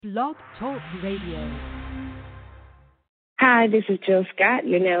Blog Talk Radio. Hi, this is Jill Scott.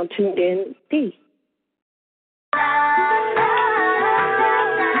 You're now tuned in D.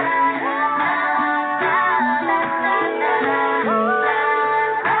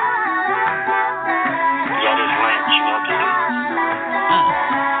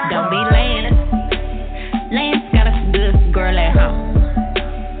 Don't be laying. Laying's got a good girl at home,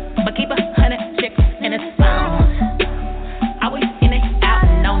 but keep 100 chicks in his phone. Always in and out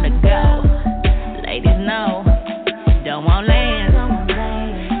and on the go. Ladies know, don't want land.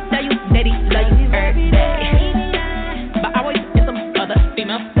 Tell you that he love you every day, but always in some other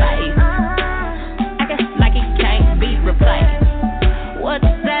female face. I guess like he can't be replaced. What to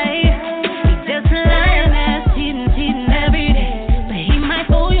say? He just lying ass, cheating every day. But he might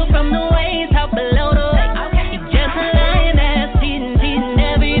fool you from the ways out below the way. He just lying ass, cheating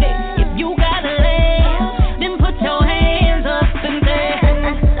every day. If you got a leg, then put your hands up and say,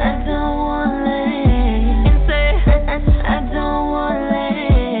 I don't want land. And say, I don't want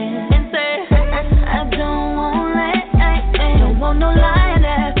land. And say, I don't want land. Don't want no lying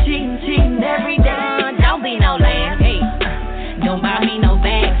ass, cheating every day. Don't be no land. Hey, don't buy me no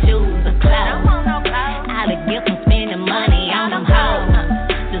bag, shoes, or clothes. I'd give him spending money on them hoes.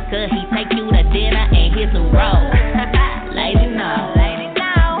 Just 'cause he take you to dinner and hit the road. Lady, no.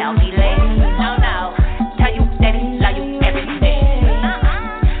 Don't be late. No. Tell you that he love you every day.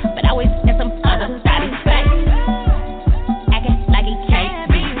 But always in some other side of his face. Acting like he can't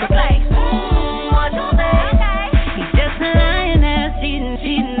be replaced. What you say? He just lying ass,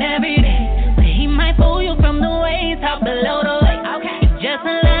 cheating every day. But he might fool you from the ways out below the way. He just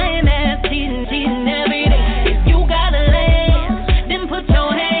lying ass, cheating every day. If you got a land, then put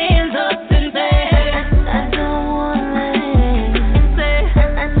your hands up and say, I don't want land. And say,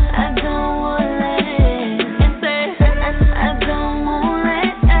 I don't want land. And say, I don't want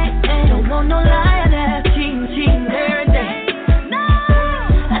land. Don't want no lying ass, cheating every day. No,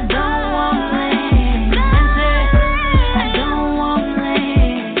 I don't want land. And say, I don't want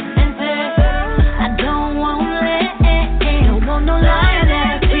land. And say, I don't want land. Don't want no lying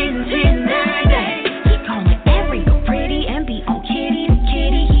ass, cheating every day. He call me every go pretty and be on kitty to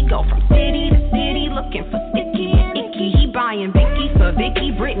kitty. He go from city to city looking for sticky and icky. He buying Vicky for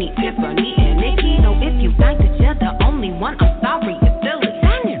Vicky, Brittany, Tiffany, and Nikki. So if you think that you're the only one, I'm sorry, you're silly.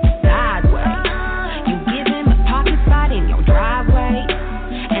 Sign him sideways. You give him a parking spot in your driveway,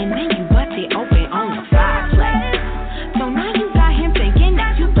 and then you bust it open on the fireplace. So now you got him thinking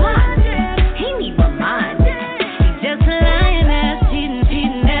that you blinded. He need reminding. He just lying ass,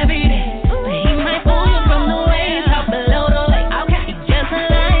 cheating every day. But he might fool you from the ways out below the way. He just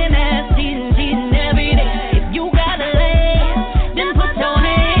lying ass, cheating every day. If you got a land, then put your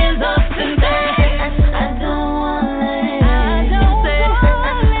hands up and say, I don't want land. I don't say,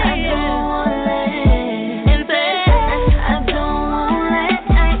 I don't want land. And say, I don't want land.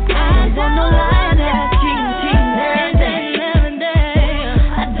 I don't no lying ass, cheating every day.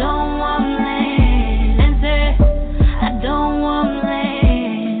 I don't want land. And say, I don't want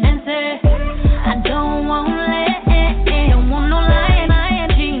land. And say, I don't want land. Don't want no lying,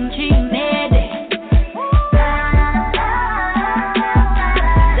 cheating every day.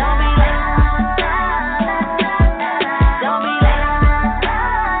 Don't be late. Don't be late.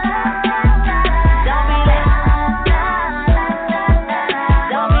 Don't be late.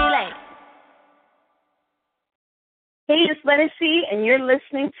 Don't be late. Hey, it's Neicy, and you're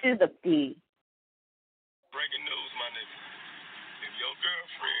listening to The B. Breaking news, my nigga. If your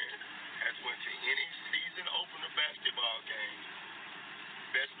girlfriend has went to any season opener basketball game,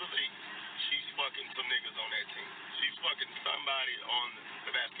 best believe she's fucking some niggas on that team. She's fucking somebody on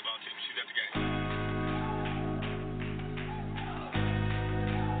the basketball team. She's at the game.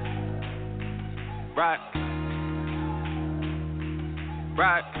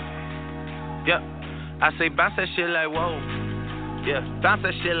 Right. Yep. I say bounce that shit like whoa. Yeah, bounce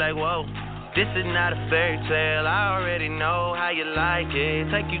that shit like whoa. This is not a fairy tale. I already know how you like it.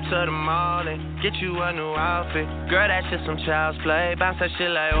 Take you to the mall and get you a new outfit. Girl, that's just some child's play. Bounce that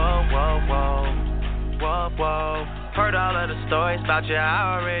shit like whoa, whoa, whoa, whoa, whoa. Heard all of the stories about you.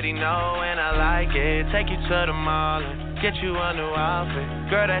 I already know and I like it. Take you to the mall and get you a new outfit.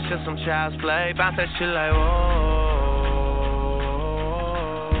 Girl, that's just some child's play. Bounce that shit like whoa.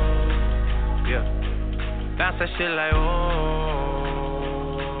 Yeah. Bounce that shit like whoa.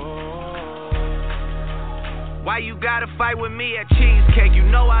 Why you gotta fight with me at Cheesecake? You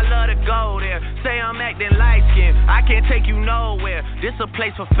know I love to go there. Say I'm acting light-skinned, I can't take you nowhere. This a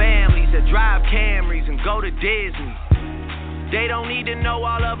place for families that drive Camrys and go to Disney. They don't need to know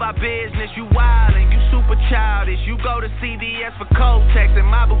all of our business. You wildin', you super childish. You go to CVS for Kotex and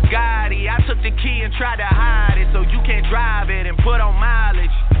my Bugatti. I took the key and tried to hide it so you can't drive it and put on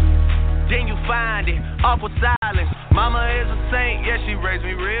mileage. Then you find it, awful silence. Mama is a saint, yeah, she raised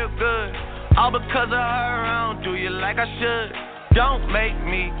me real good. All because of her, I don't do you like I should. Don't make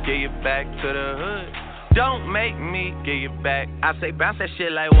me get you back to the hood. Don't make me get you back. I say bounce that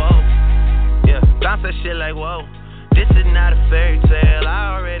shit like whoa. Yeah, bounce that shit like whoa. This is not a fairy tale,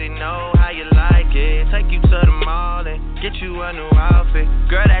 I already know how you like it. Take you to the mall and get you a new outfit.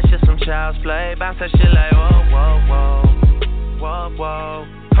 Girl, that's just some child's play. Bounce that shit like whoa, whoa, whoa. Whoa, whoa.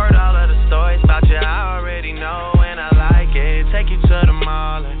 Heard all of the stories about you, I already know, and I like it. Take you to the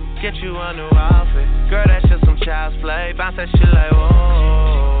mall and get you a new outfit. Girl, that's just some child's play. Bounce that shit like whoa.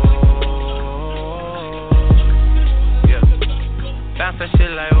 Yeah. Bounce that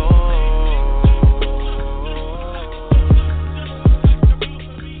shit like whoa.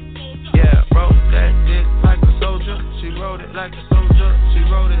 Yeah, wrote that dick like a soldier. She wrote it like a soldier. She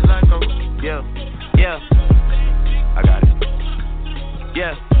wrote it like a yeah, yeah. I got it.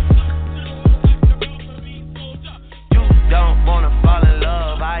 Yeah. You don't wanna fall in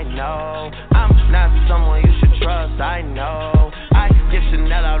love, I know. I'm not someone you should trust, I know. I give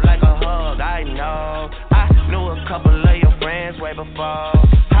Chanel out like a hug, I know. I knew a couple of your friends way before.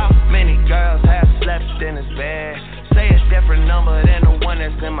 How many girls have slept in his bed? Say a different number than the one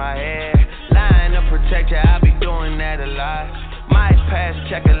that's in my head. Lying to protect you, I be doing that a lot. My past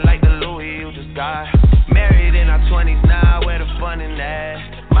checking like the Louis you just got. Married in our 20s now, where the fun in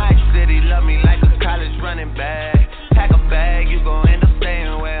that? My city love me like a college running back. Pack a bag, you gon' end up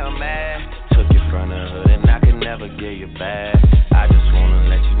staying where I'm at. Took you from the hood and I can never get you back. I just wanna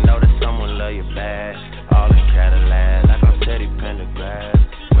let you know that someone love you bad. All in Cadillac, like I'm Teddy Pendergrass.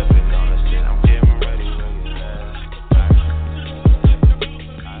 Whipping on the shit, I'm getting ready for you last.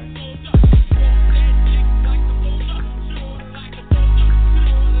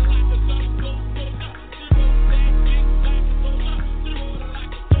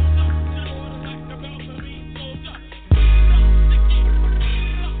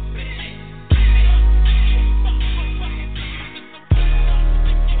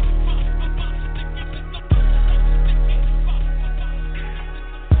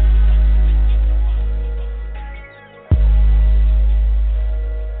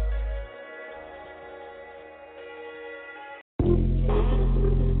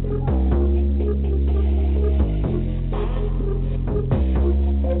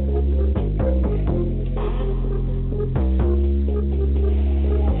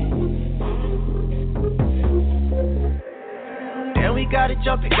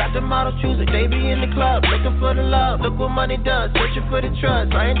 Jumping, got the model choosing, baby in the club, looking for the love. Look what money does, searching for the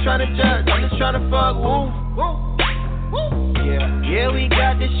trust. I ain't trying to judge, I'm just trying to fuck. Woo, woo, woo. Yeah, we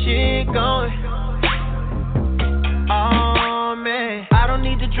got this shit going. Oh man, I don't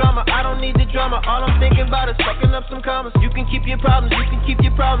need the drama, I don't need the drama. All I'm thinking about is fucking up some commas. You can keep your problems, you can keep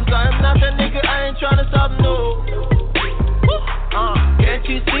your problems. I am not that nigga, I ain't trying to solve them, no. Can't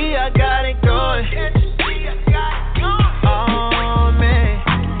you see I got it going? Can't you see I got it going? Oh man.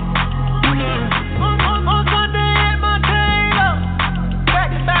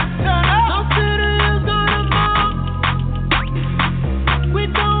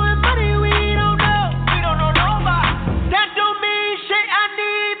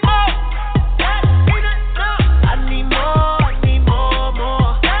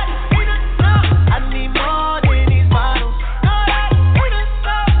 I need more.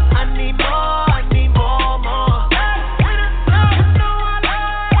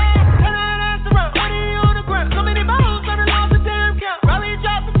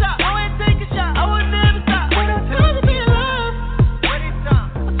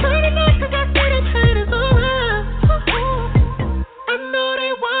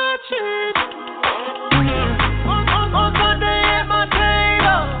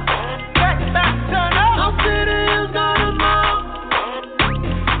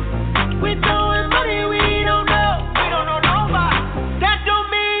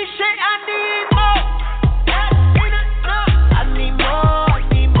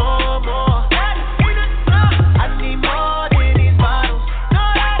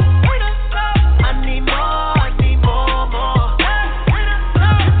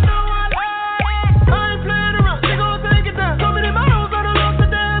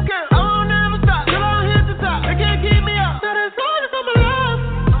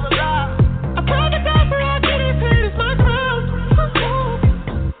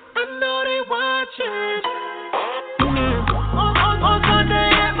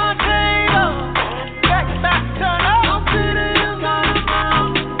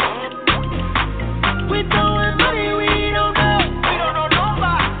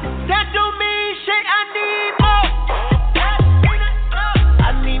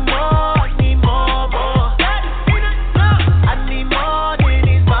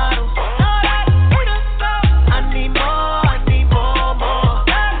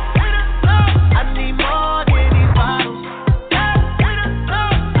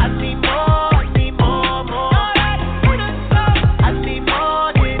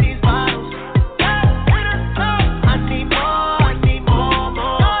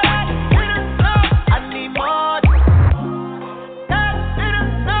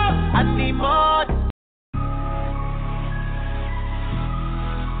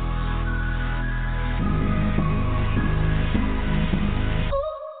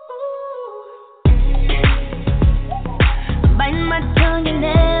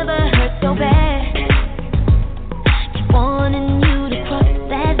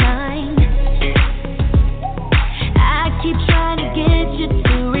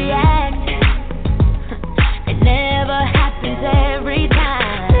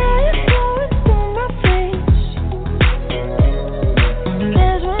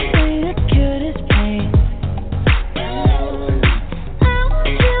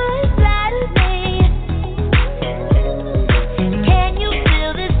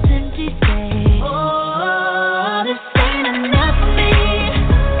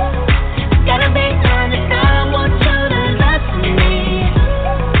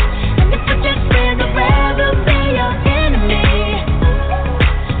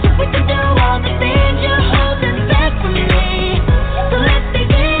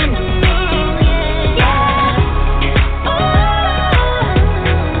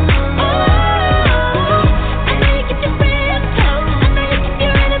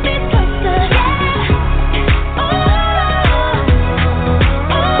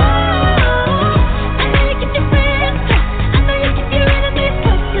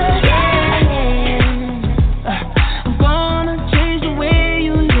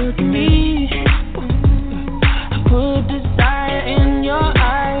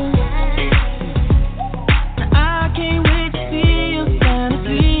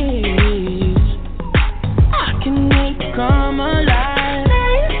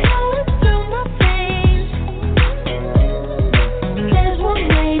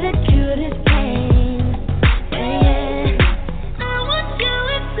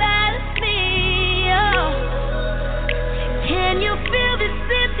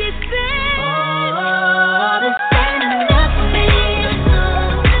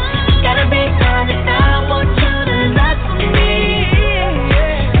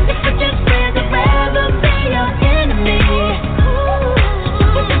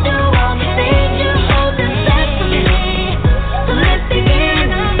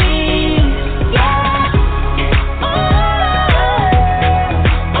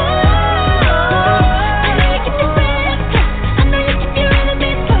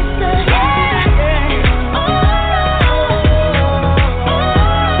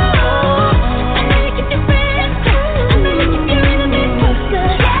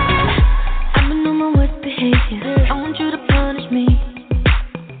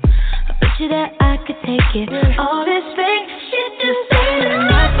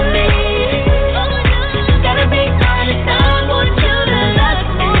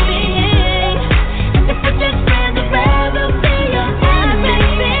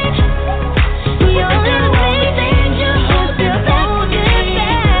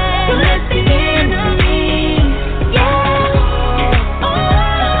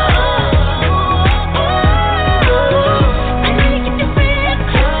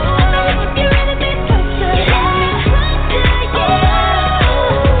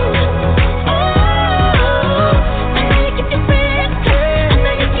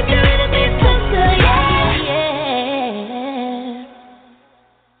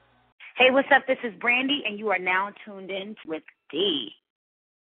 what's up? This is Brandy, and you are now tuned in with D.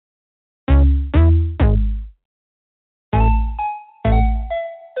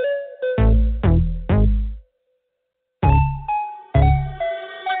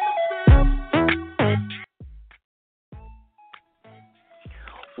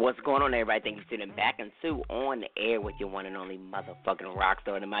 What's going on, everybody? Thank you for tuning back into On the Air with your one and only motherfucking rock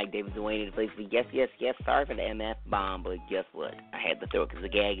star, the Mike Davis Duane in the place for yes. Sorry for the MF bomb, but guess what? I had to throw it because the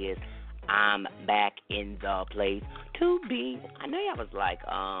gag is I'm back in the place to be. I know y'all was like,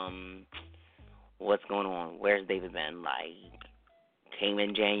 what's going on? Where's David been? Like, came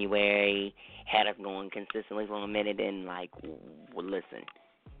in January, had us going consistently for a minute, and like, well, listen,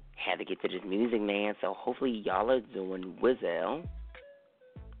 had to get to this music, man. So hopefully y'all are doing well.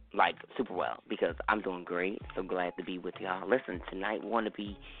 Like, super well, because I'm doing great. So glad to be with y'all. Listen, tonight we want to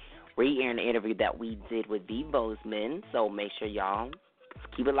be re-airing the interview that we did with the Bozeman. So make sure y'all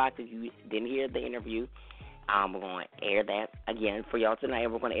keep it locked if you didn't hear the interview. We're going to air that again for y'all tonight.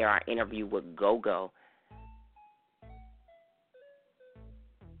 We're going to air our interview with Go-Go.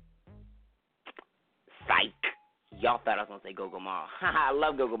 Psych. Y'all thought I was going to say Go-Go Mar. I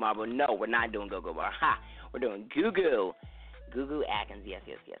love Go-Go Mar, but no, we're not doing Go-Go Mar. We're doing Goo Goo. Goo Goo Atkins, yes.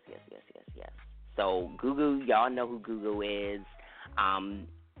 So Goo Goo, y'all know who Goo Goo is.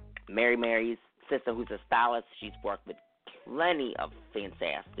 Mary's sister, who's a stylist. She's worked with plenty of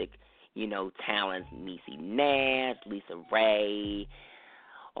fantastic, talents. Neicy Nash, Raye.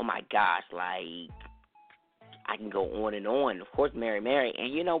 Oh my gosh, like I can go on and on. Of course, Mary,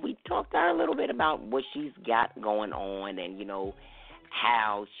 and we talked to her a little bit about what she's got going on, and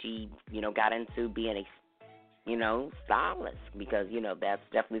how she got into being a stylist, because, that's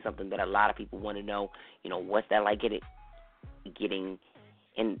definitely something that a lot of people want to know. What's that like getting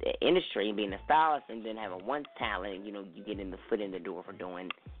in the industry and being a stylist, and then having one talent, you get in the foot in the door for doing,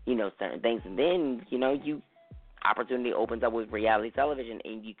 certain things. And then, opportunity opens up with reality television,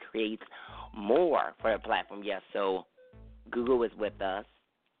 and you create more for the platform. Yes, so Google is with us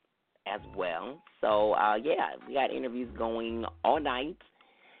as well. So, we got interviews going all night.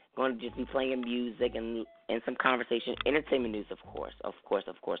 Going to just be playing music and some conversation, entertainment news, of course.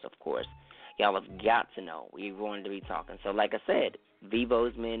 Y'all have got to know. We're going to be talking. So, like I said, V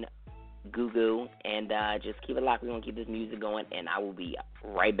Bozeman, Goo Goo, and just keep it locked. We're going to keep this music going, and I will be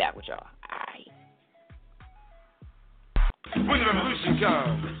right back with y'all. All right. When the revolution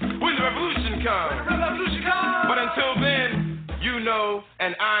comes. But until then,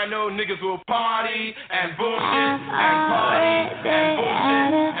 and I know niggas will party and bullshit and party and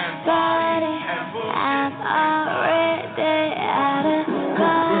bullshit and party and bullshit. I'm already out of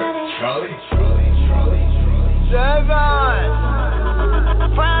party. Charlie. Seven.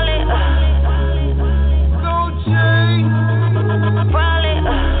 Probably. Probably.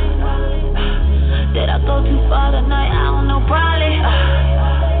 Did I go too far tonight? I don't know. Probably.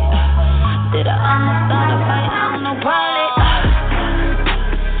 Did I almost start a fight? I don't know. Probably.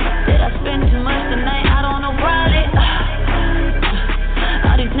 Spend too much tonight, I don't know, probably.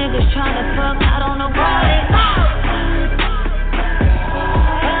 All these niggas tryna fuck, I don't know, probably.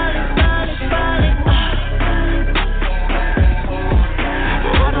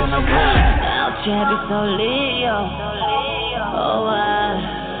 I don't know, probably. Now Chad is so Leo. Oh,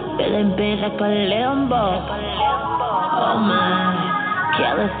 I feeling big like a limbo. Oh my.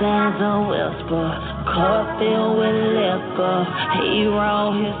 Careless as a whisper, cup filled with liquor. He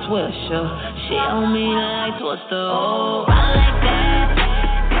roll his swisher, she on me like Twister. Oh, I like that.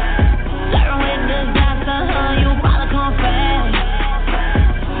 Flirting with the doctor, you probably come fast.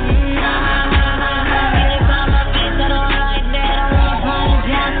 Get it from my face, I don't like that. I won't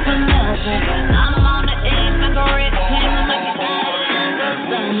apologize for nothing. I'm on the edge, like a red team, I'm like a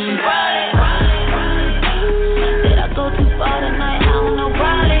something bright. Did I go too far tonight?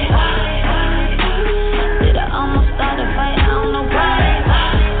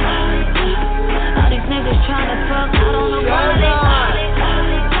 Trying to fuck, I don't know why they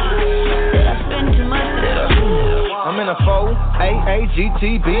did I spend too much today? I'm in a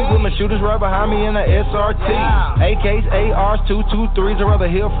 4AAGTB with my shooters right behind me in a SRT. AKs, ARs, 223s, I'd rather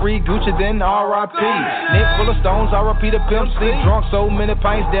heal free Gucci than RIP. Nick full of stones, RIP the pimp C. Drunk so many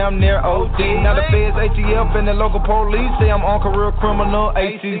pints, damn near OD. Now the feds, ATF, and the local police say I'm on career criminal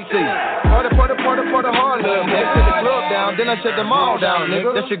ACC. Party, hard love, nigga. Take the club down, then I shut them all down,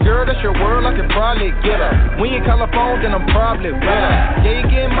 nigga. That's your girl, that's your world, I can probably get her. When you call her phone, then I'm probably with her. Yeah, you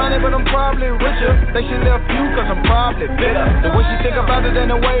getting money, but I'm probably richer. They should left you, cause I'm probably bitter. The way she think about it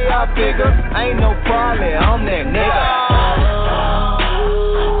and the way I figure, ain't no probably, I'm that nigga.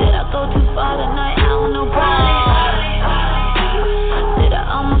 Did I go too far tonight? I don't know, probably. Did I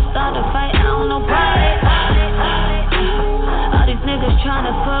almost start a fight?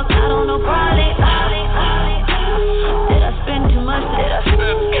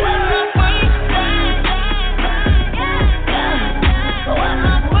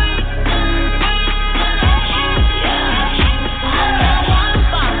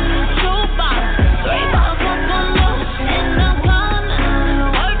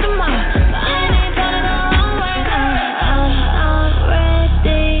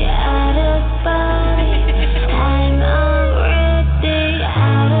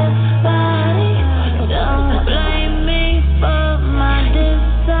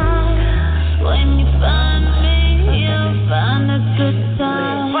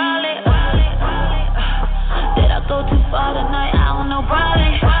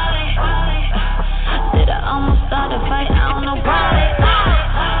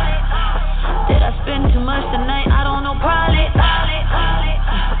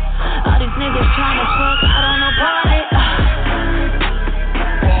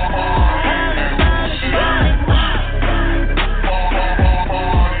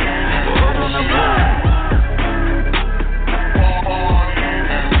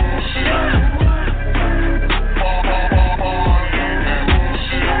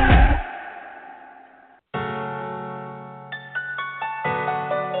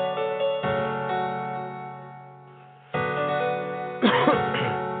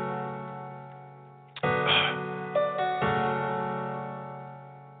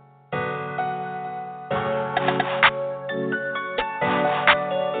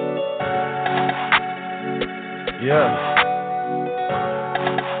 Yeah.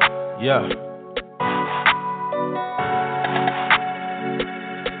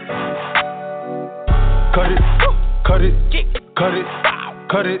 Cut it, cut it, cut it,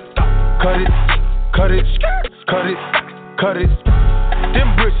 cut it, cut it, cut it, cut it, cut it.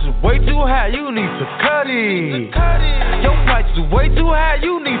 Them bricks is way too high, you need to cut it. Your price is way too high,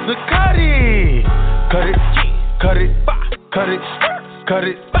 you need to cut it. Cut it, cut it, cut it, cut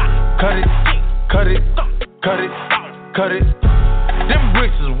it, cut it, cut it, cut it, cut it. Them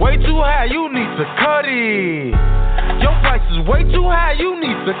bricks is way too high, you need to cut it. Your price is way too high, you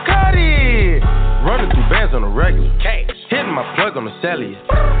need to cut it. Running through bands on the regular, hitting my plug on the celly.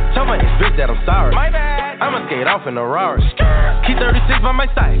 Tell my ex-bitch that I'm sorry. My bad. I'ma skate off in a Rari. Keep 36 by my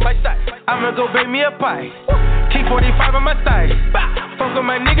side. I'ma go bake me a pie. Keep 45 on my side. Fuck with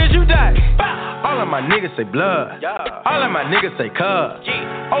my niggas, you die. All of my niggas say blood. All of my niggas say cuz.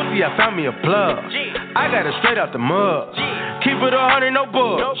 OG, I found me a plug. I got it straight out the mud. Keep it 100, no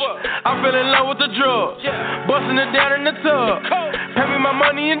bugs. I fell in love with the drugs. Busting it down in the tub. Pay me my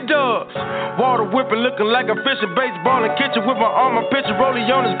money in dubs. Water whipping, looking like a fish in baseball in kitchen with my arm, my picture rolling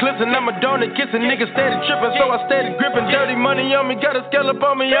on his clips, and I'm a donut kissing niggas steady tripping, so I steady gripping. Dirty money on me, got a scallop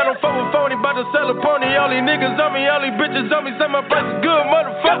on me. I don't fuck with phony, bout to sell a pony. All these niggas on me, all these bitches on me. Say my price is good,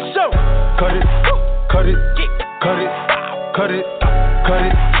 motherfucker. Show. Cut it, cut it, cut it, cut it, cut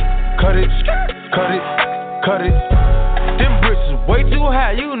it, cut it, cut it, cut it. Them bricks is way too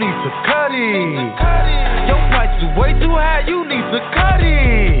high, you need to cut it. Your price is way too high, you need to cut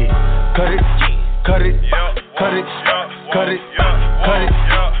it. Cut it, cut it, cut it, cut it, cut it,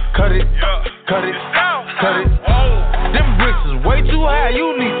 cut it, cut it, cut it. Them bricks is way too high,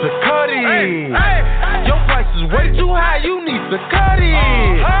 you need to cut it. Your price is way too high, you need to cut it.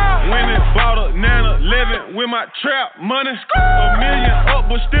 Winning, bought a Nana, living with my trap money. $1 million up,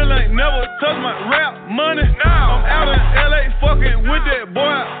 but still ain't never touched my rap money. I'm out in LA fucking with that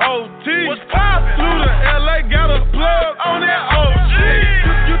boy OT. Flew to LA, got a plug on that OG.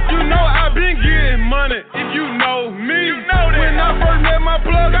 You know I been getting money, if you know me. When I first met my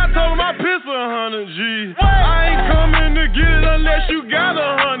plug, I told him I pissed for 100 G's. I ain't coming to get it unless you got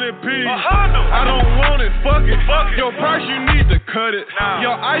 100 P. I don't want it, fuck it. Your price, you need to cut it.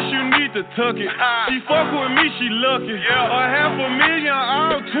 Your ice, you need to tuck it. She fuck with me, she lucky. $500,000,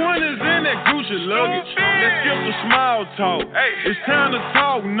 all 20s in that Gucci luggage. Let's skip the small talk. It's time to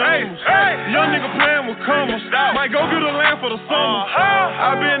talk numbers. Young nigga playing with commas. Might go get a land for the summer.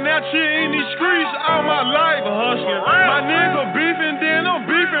 I been out here in these streets all my life hustling. My nigga beefing, then I'm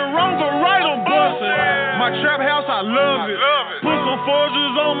beefing wrong, but right I'm busting. My trap house, I love it. Put some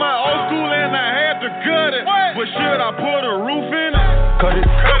forges on my old school and I had to cut it. But shit, I put a roof in it. Cut it,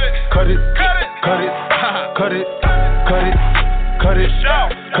 cut it, cut it, cut it, cut it, cut it, cut it,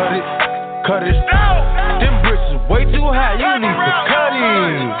 cut it, cut it. Them bricks is way too high, you need to cut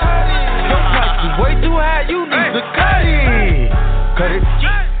it. Your price is way too high, you need to cut it. Cut it,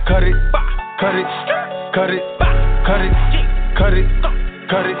 cut it, cut it, cut it, cut it, cut it,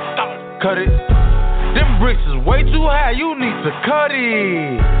 cut it, cut it. Them bricks is way too high, you need to cut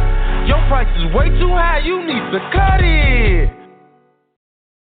it. Your price is way too high, you need to cut it.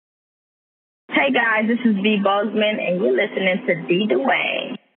 Hey guys, this is B. Bozeman, and you're listening to D.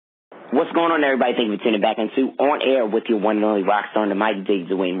 Duane. What's going on, everybody? Thank you for tuning back into On Air with your one and only rock star, the mighty D.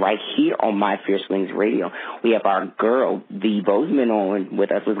 Duane, right here on My Fierce Wings Radio. We have our girl, V. Bozeman, on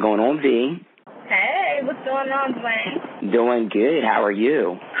with us. What's going on, V? Hey, what's going on, Duane? Doing good. How are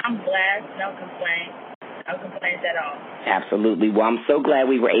you? I'm blessed. No complaints. No complaints at all. Absolutely. Well, I'm so glad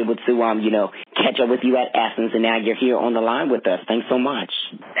we were able to, catch up with you at Essence, and now you're here on the line with us. Thanks so much.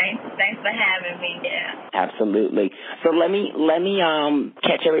 Thanks for having me. Yeah. Absolutely. So let me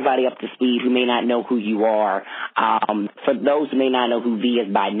catch everybody up to speed who may not know who you are. For those who may not know who V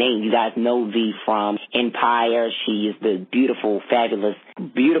is by name, you guys know V from Empire. She is the beautiful, fabulous,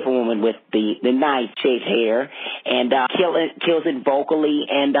 beautiful woman with the nice shaved hair and kills it vocally.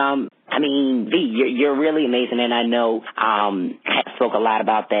 And V, you're really amazing, and I know I spoke a lot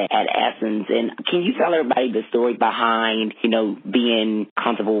about that at Essence. And can you tell everybody the story behind, being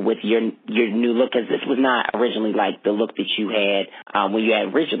comfortable with your new look? Because this was not originally like the look that you had when you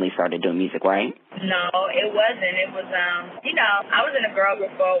had originally started doing music, right? No, it wasn't. It was, I was in a girl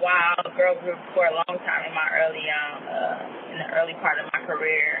group for a while, for a long time in my in the early part of my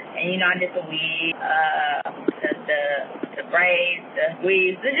career. And, I did the weave, the braids, the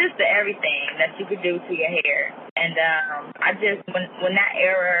weaves, just the everything that you could do to your hair. And I just, when that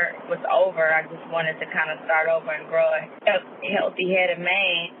era was over, I just wanted to kind of start over and grow a healthy head of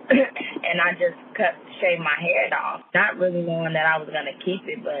mane. And I just shaved my head off, not really knowing that I was going to keep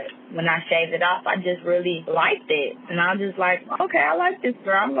it. But when I shaved it off, I just really liked it. And I was just like, okay, I like this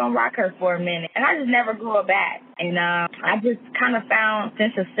girl. I'm going to rock her for a minute. And I just never grew it back. And I just kind of found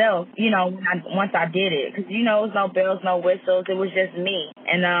sense of self, you know, once I did it. Because, you know, it was no bells, no whistles. It was just me.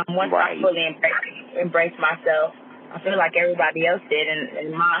 And once I fully embraced myself, I feel like everybody else did,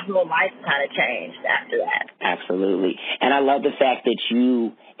 and my whole life kind of changed after that. Absolutely. And I love the fact that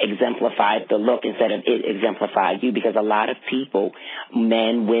you exemplified the look instead of it exemplified you, because a lot of people,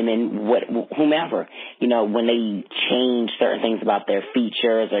 men, women, whomever, you know, when they change certain things about their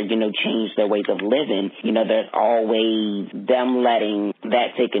features or, you know, change their ways of living, you know, there's always them letting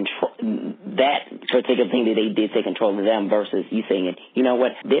that take control, that particular thing that they did take control of them versus you saying, you know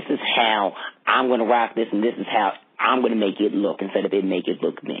what, this is how I'm going to rock this and this is how I'm going to make it look instead of it make it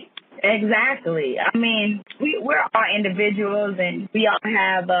look me. Exactly. I mean, we're all individuals and we all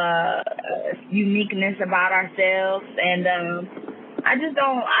have uniqueness about ourselves. And I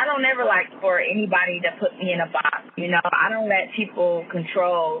don't ever like for anybody to put me in a box. You know, I don't let people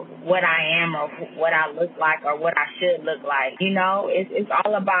control what I am or what I look like or what I should look like. You know, it's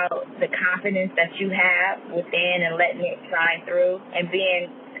all about the confidence that you have within and letting it shine through and being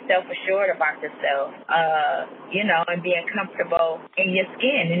self-assured about yourself, you know, and being comfortable in your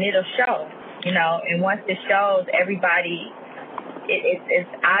skin, and it'll show, you know, and once it shows, everybody, it's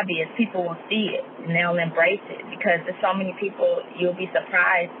obvious, people will see it, and they'll embrace it, because there's so many people, you'll be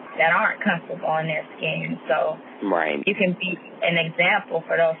surprised, that aren't comfortable in their skin, so you can be an example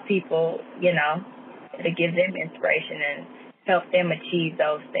for those people, you know, to give them inspiration and help them achieve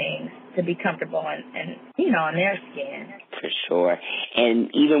those things, to be comfortable and you know, in their skin. For sure. And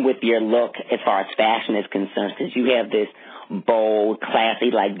even with your look, as far as fashion is concerned, because you have this bold,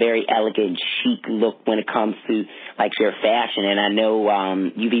 classy, like very elegant, chic look when it comes to like your fashion. And I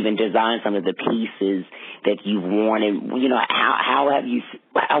know you've even designed some of the pieces that you've worn. And, you know, how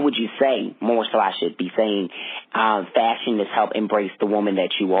would you say, more so I should be saying, fashion has helped embrace the woman that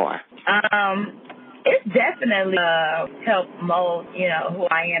you are? It's definitely helped mold, you know, who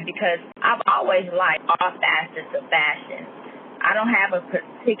I am, because I've always liked all facets of fashion. I don't have a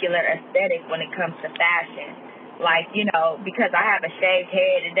particular aesthetic when it comes to fashion. Like, you know, because I have a shaved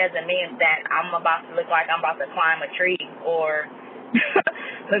head, it doesn't mean that I'm about to look like I'm about to climb a tree or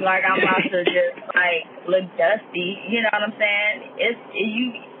look like I'm about to just, like, look dusty. You know what I'm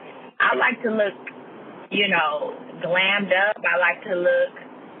saying? I like to look, you know, glammed up. I like to look,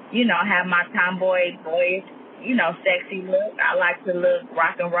 you know, have my tomboy, boyish, you know, sexy look. I like to look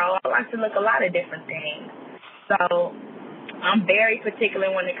rock and roll. I like to look a lot of different things. So I'm very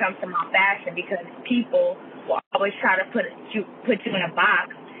particular when it comes to my fashion, because people will always try to put you in a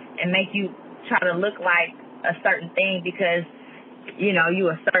box and make you try to look like a certain thing because, you know,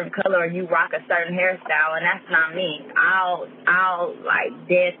 you a certain color or you rock a certain hairstyle, and that's not me. I'll like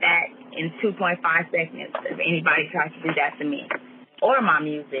dead that in 2.5 seconds if anybody tries to do that to me. Or my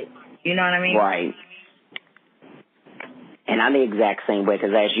music, you know what I mean? Right. And I'm the exact same way,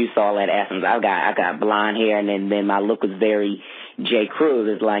 because as you saw at Essence, I got blonde hair, and then my look was very J.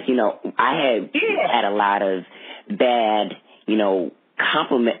 Crew. It's like, you know, I had a lot of bad, you know,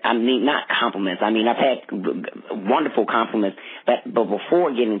 not compliments. I mean, I've had wonderful compliments, but before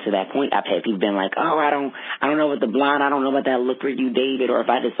getting to that point, I've had people been like, oh, I don't know about the blonde, I don't know about that look for you, David, or if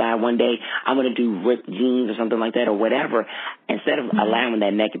I decide one day I'm going to do ripped jeans or something like that or whatever, instead of allowing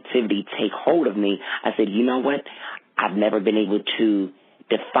that negativity take hold of me, I said, you know what, I've never been able to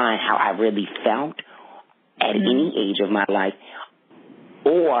define how I really felt at any age of my life,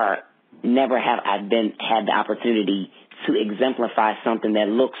 or never have I had the opportunity to exemplify something that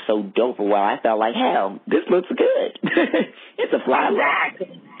looks so dope. Well, I felt like, hell, this looks good. It's a fly look.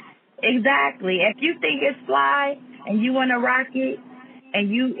 Exactly. If you think it's fly and you want to rock it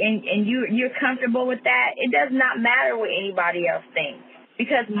and you're comfortable with that, it does not matter what anybody else thinks,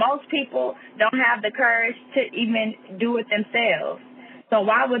 because most people don't have the courage to even do it themselves. So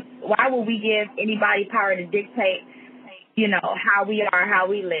why would we give anybody power to dictate, you know, how we are, how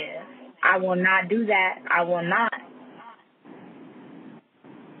we live? I will not do that. I will not.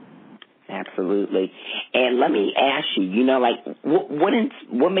 Absolutely. And let me ask you, you know, like,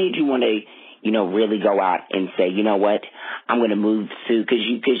 what made you want to, you know, really go out and say, you know what, I'm going to move to, because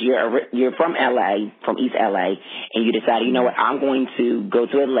you're from L.A., from East L.A., and you decided, you know what, I'm going to go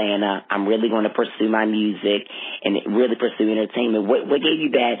to Atlanta. I'm really going to pursue my music and really pursue entertainment. What gave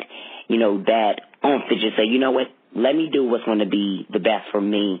you that, you know, that oomph to just say, you know what, let me do what's going to be the best for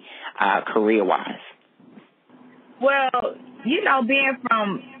me career-wise? Well, you know, being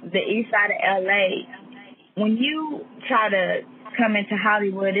from the east side of L.A., when you try to come into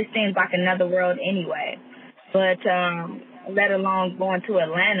Hollywood, it seems like another world anyway. But let alone going to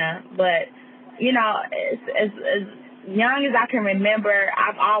Atlanta. But, you know, as young as I can remember,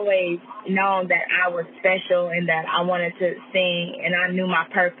 I've always known that I was special and that I wanted to sing, and I knew my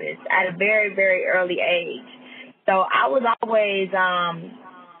purpose at a very, very early age. So I was always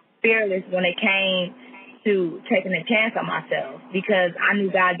fearless when it came to taking a chance on myself because I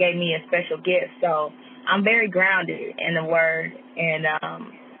knew God gave me a special gift. So I'm very grounded in the Word and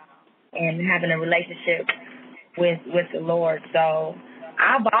having a relationship with the Lord. So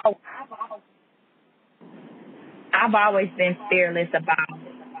I've always been fearless about,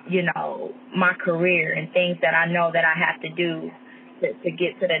 you know, my career and things that I know that I have to do to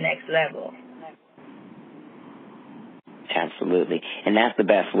get to the next level. Absolutely. And that's the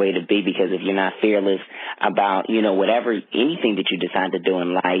best way to be, because if you're not fearless about, you know, anything that you decide to do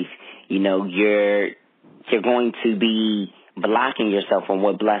in life, you know, you're going to be blocking yourself from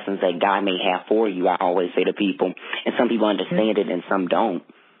what blessings that God may have for you, I always say to people. And some people understand it and some don't.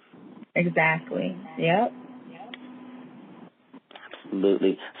 Exactly. Yep.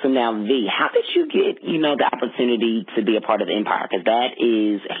 Absolutely. So now, V, how did you get, you know, the opportunity to be a part of Empire? Because that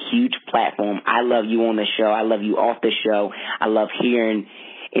is a huge platform. I love you on the show. I love you off the show. I love hearing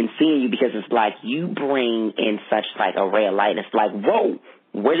and seeing you because it's like you bring in such like a ray of light. It's like, whoa,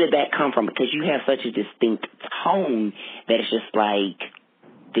 where did that come from? Because you have such a distinct tone that it's just like,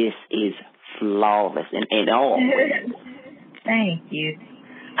 this is flawless and all. Thank you.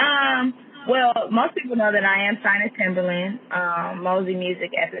 Well, most people know that I am signed to Timberland, Mosey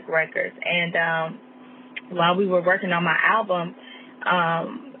Music, Epic Records, and while we were working on my album,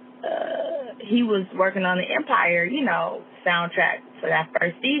 he was working on the Empire, you know, soundtrack for that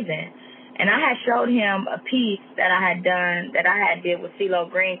first season, and I had showed him a piece that I had did with CeeLo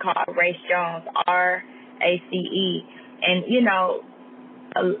Green called Race Jones, R-A-C-E, and you know,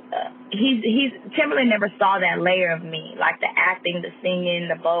 Timberland never saw that layer of me, like the acting, the singing,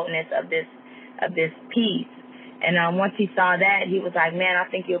 the boldness of this piece. And once he saw that, he was like, man, I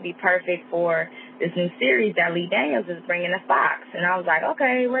think you'll be perfect for this new series that Lee Daniels is bringing to Fox. And I was like,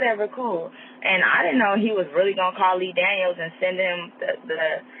 okay, whatever, cool. And I didn't know he was really going to call Lee Daniels and send him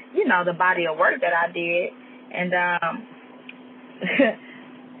the body of work that I did. And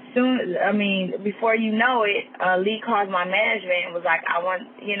before you know it, Lee called my management and was like, I want,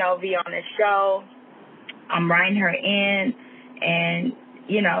 you know, V on this show. I'm writing her in, and,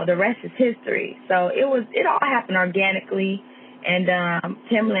 you know, the rest is history. So it all happened organically, and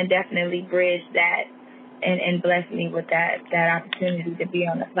Timberland definitely bridged that and blessed me with that opportunity to be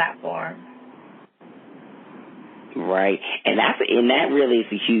on the platform. Right, and that really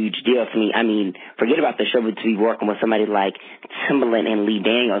is a huge deal for me. I mean, forget about the show, but to be working with somebody like Timberland and Lee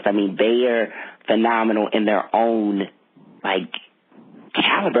Daniels, I mean, they are phenomenal in their own, like,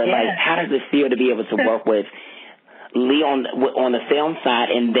 caliber. Yeah. Like, how does it feel to be able to work with Lee on the film side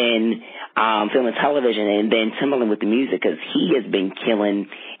and then film and television, and then Timberland with the music, because he has been killing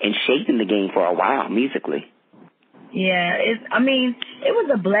and shaping the game for a while musically. Yeah, it was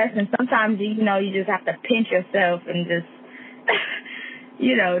a blessing. Sometimes, you know, you just have to pinch yourself and just,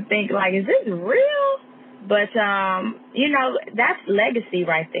 you know, think like, is this real? But, you know, that's legacy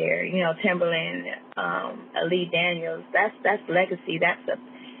right there. You know, Timberland, Lee Daniels, that's legacy.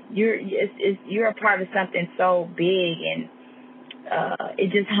 You're a part of something so big, and it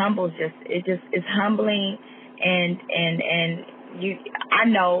just humbles us. It's humbling, and I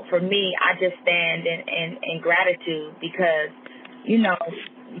know for me, I just stand in gratitude because, you know,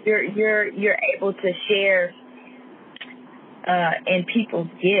 you're able to share in people's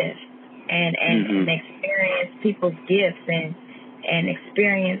gifts and experience people's gifts and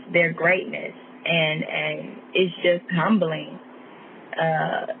experience their greatness, and it's just humbling.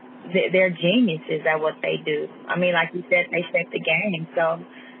 They're geniuses at what they do. I mean, like you said, they shape the game. So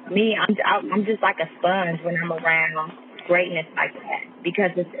me, I'm just like a sponge when I'm around greatness like that,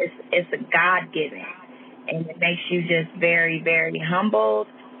 because it's a God-given, and it makes you just very, very humbled,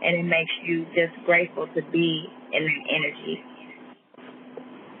 and it makes you just grateful to be in that energy.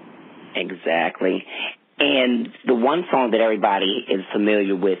 Exactly. And the one song that everybody is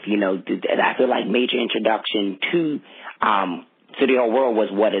familiar with, you know, I feel like major introduction to the whole world was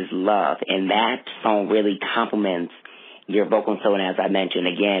What Is Love, and that song really complements your vocal tone, as I mentioned.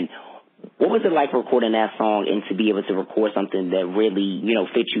 Again, what was it like recording that song and to be able to record something that really, you know,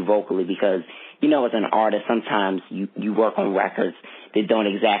 fits you vocally? Because, you know, as an artist, sometimes you work on records that don't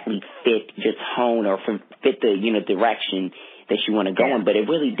exactly fit your tone or fit the, you know, direction that you want to go in, but it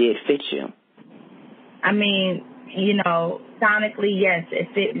really did fit you. I mean, sonically, yes, it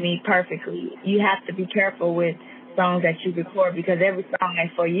fit me perfectly. You have to be careful with songs that you record because every song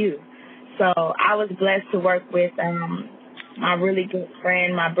ain't for you. So I was blessed to work with my really good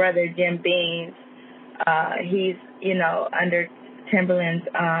friend, my brother, Jim Beans. He's, under Timberland's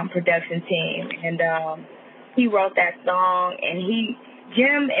production team. And he wrote that song. And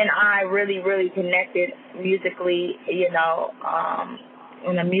Jim and I really, really connected musically,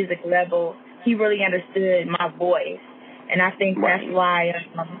 on a music level. He really understood my voice. And I think that's why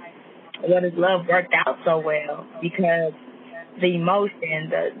What Is Love worked out so well, because the emotion,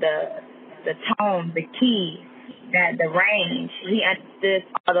 the tone, the key, the range, he understood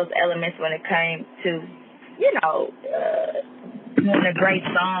all those elements when it came to, doing a great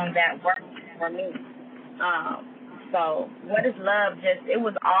song that worked for me. So What Is Love it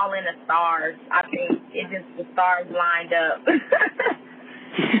was all in the stars. I think the stars lined up.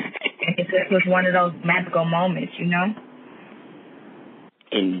 It just was one of those magical moments,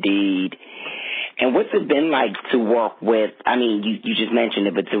 Indeed. And what's it been like to work with, you just mentioned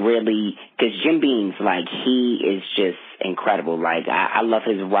it, but to really, because Jim Beans, he is just incredible. I love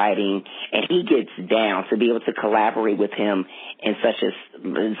his writing, and he gets down. To be able to collaborate with him in such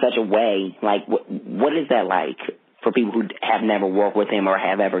a way, what is that like for people who have never worked with him or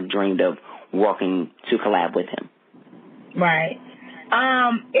have ever dreamed of working to collab with him? Right.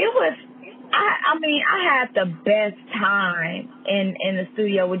 It was, I had the best time in the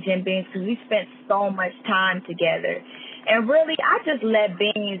studio with Jim Beans because we spent so much time together. And really, I just let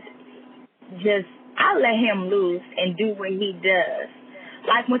Beans I let him loose and do what he does.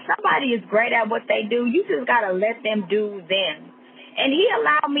 When somebody is great at what they do, you just got to let them do them. And he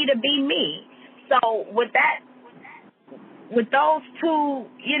allowed me to be me. So with those two,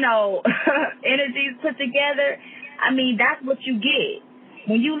 energies put together, that's what you get.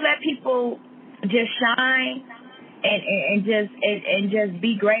 When you let people just shine and just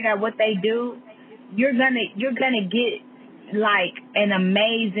be great at what they do, you're gonna get an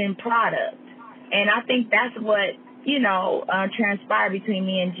amazing product. And I think that's what transpired between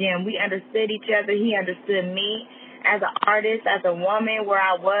me and Jim. We understood each other. He understood me as an artist, as a woman, where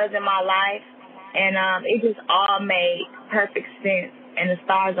I was in my life, and it just all made perfect sense. And the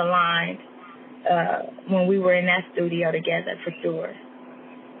stars aligned when we were in that studio together, for sure.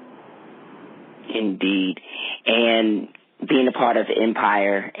 Indeed. And being a part of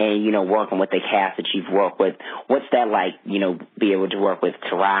Empire and, working with the cast that you've worked with, what's that like, be able to work with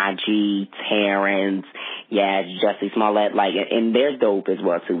Taraji, Terrence, Jussie Smollett, and they're dope as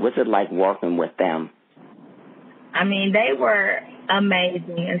well, too. What's it like working with them? They were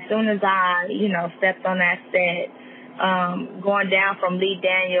amazing. As soon as I, stepped on that set, going down from Lee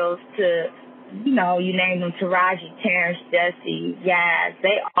Daniels to, you named them, Taraji, Terrence, Jussie,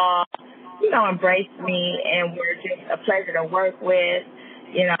 they all, embraced me and were just a pleasure to work with.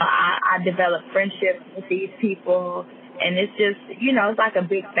 I developed friendships with these people, and it's just, it's like a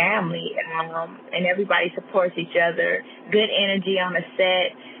big family, and everybody supports each other. Good energy on the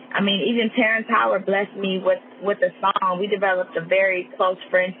set. Even Terrence Howard blessed me with the song. We developed a very close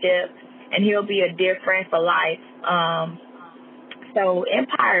friendship, and he'll be a dear friend for life. So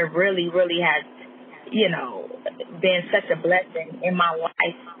Empire really, really has, been such a blessing in my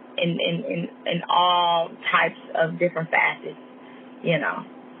life in all types of different facets,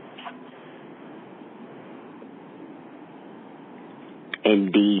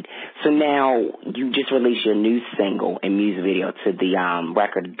 Indeed. So now you just released your new single and music video to the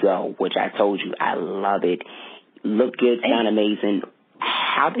record Go, which I told you I love it. Look good, sound amazing.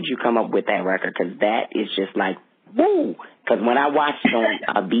 How did you come up with that record? Because that is just woo. Because when I watched it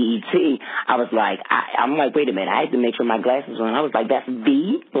on BET, I was I'm wait a minute. I had to make sure my glasses were on. I was that's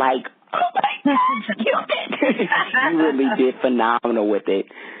V? Oh my gosh, killed it. You really did phenomenal with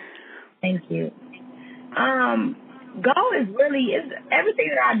it. Thank you. Go is really, everything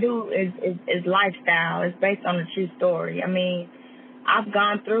that I do is lifestyle. It's based on a true story. I've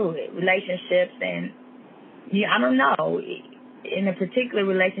gone through it, relationships, and I don't know, in a particular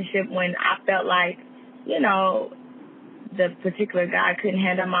relationship when I felt the particular guy couldn't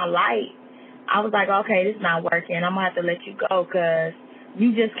handle my light, I was okay, this is not working. I'm going to have to let you go because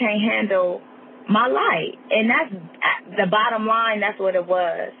you just can't handle my light. And that's the bottom line. That's what it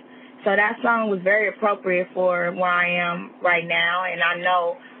was. So that song was very appropriate for where I am right now, and I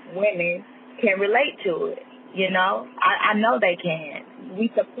know women can relate to it, I know they can. We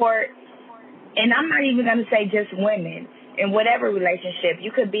support, and I'm not even going to say just women. In whatever relationship,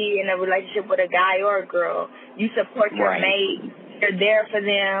 you could be in a relationship with a guy or a girl. You support your mate. You're there for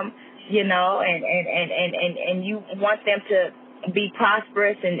them, and you want them to be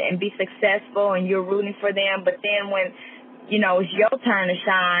prosperous and be successful, and you're rooting for them. But then when, you know, it's your turn to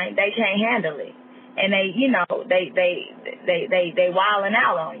shine, they can't handle it. And they, you know, they wilding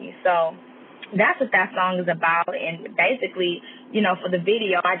out on you. So that's what that song is about. And basically, you know, for the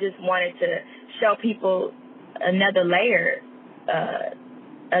video, I just wanted to show people another layer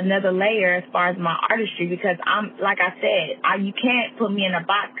as far as my artistry, because I'm, like I said, you can't put me in a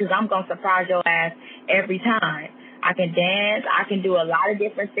box, because I'm going to surprise your ass every time. I can dance. I can do a lot of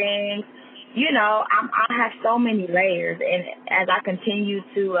different things. You know, I have so many layers. And as I continue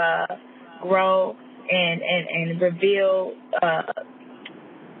to grow and reveal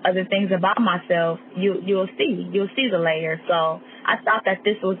other things about myself, you'll see the layers. So I thought that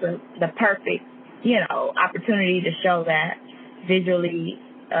this was the perfect, you know, opportunity to show that visually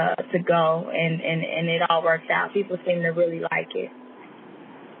to go, and it all worked out. People seem to really like it.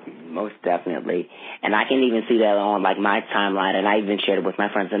 Most definitely. And I can even see that on, like, my timeline, and I even shared it with my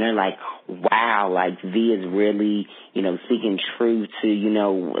friends, and they're like, wow, like, V is really, you know, speaking true to, you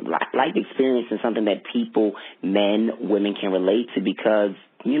know, life experience, and something that people, men, women can relate to, because,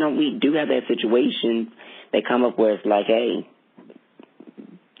 you know, we do have that situation they come up with, like, hey,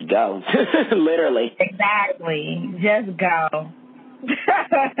 go. Literally. Exactly. Just go.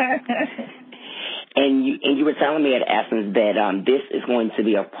 And you were telling me at Essence that this is going to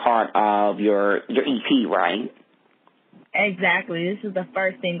be a part of your EP, right? Exactly. This is the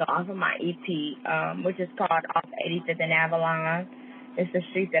first single off of my EP, which is called Off 85th and Avalon. It's the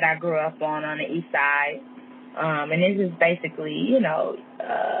street that I grew up on the east side. And this is basically, you know,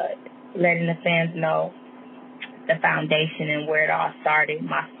 letting the fans know the foundation and where it all started,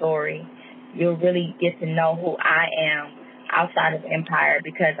 my story. You'll really get to know who I am outside of Empire,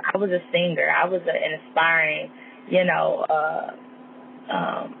 because I was a singer. I was an aspiring, you know,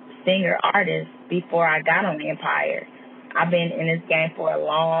 singer-artist before I got on Empire. I've been in this game for a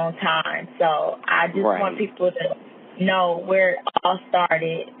long time, so I just want people to know where it all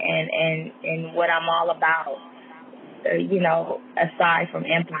started and what I'm all about, you know, aside from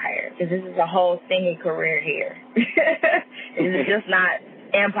Empire, because this is a whole singing career here. It's just not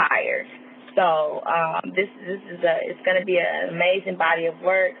Empire. So this is it's going to be an amazing body of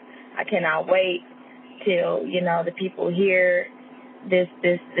work. I cannot wait till, you know, the people hear this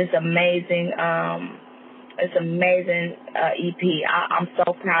amazing EP. I'm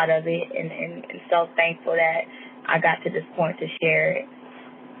so proud of it and so thankful that I got to this point to share it.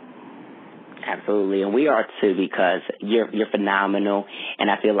 Absolutely, and we are too, because you're phenomenal, and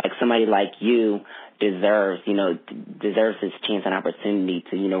I feel like somebody like you deserves this chance and opportunity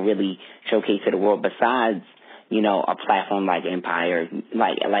to, you know, really showcase to the world, besides, you know, a platform like Empire.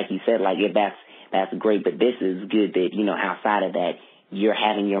 Like you said, like, if that's great, but this is good that, you know, outside of that, you're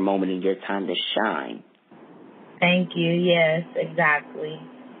having your moment and your time to shine. Thank you. Yes, exactly.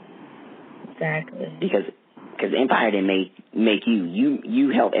 Because Empire didn't make you.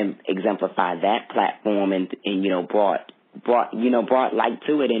 You helped exemplify that platform, and you know, brought light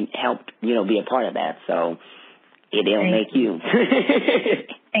to it and helped, you know, be a part of that. So it didn't make you.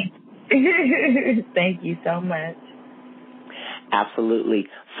 Thank you so much. Absolutely.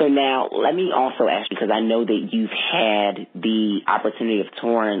 So now let me also ask you, because I know that you've had the opportunity of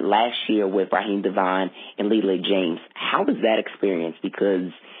touring last year with Raheem DeVaughn and Laila James. How was that experience?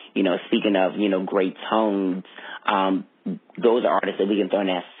 Because, you know, speaking of, you know, great tones, those are artists that we can throw in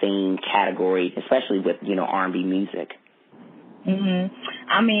that same category, especially with, you know, R&B music. Mhm.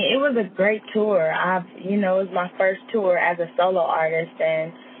 I mean, it was a great tour. It was my first tour as a solo artist,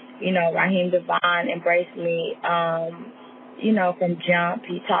 and, you know, Raheem DeVaughn embraced me, you know, from jump.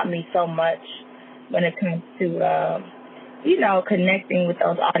 He taught me so much when it comes to, you know, connecting with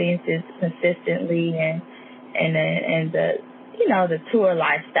those audiences consistently and the, you know, the tour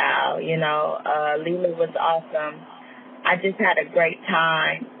lifestyle. You know, Laila was awesome. I just had a great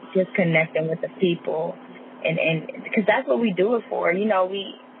time just connecting with the people. And because that's what we do it for. You know,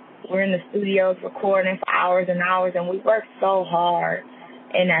 we're in the studios recording for hours and hours, and we work so hard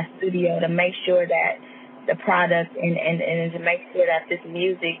in that studio to make sure that the product and to make sure that this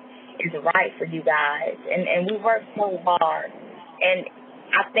music is right for you guys. And we work so hard. And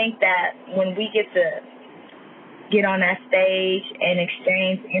I think that when we get on that stage and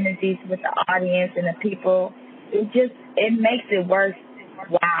exchange energies with the audience and the people, it makes it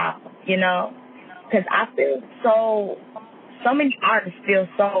worthwhile, you know? Because I feel so many artists feel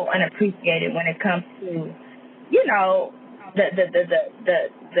so unappreciated when it comes to, you know, the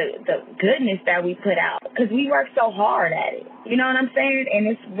goodness that we put out, because we work so hard at it. You know what I'm saying? And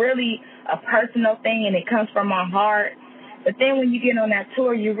it's really a personal thing, and it comes from our heart. But then when you get on that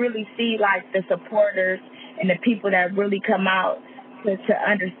tour, you really see, like, the supporters and the people that really come out to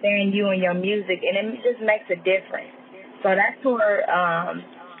understand you and your music, and it just makes a difference. So that tour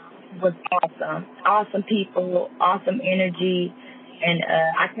was awesome. Awesome people, awesome energy, and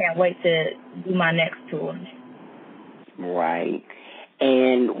I can't wait to do my next tour. Right.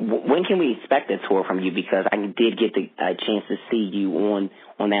 And when can we expect a tour from you? Because I did get a chance to see you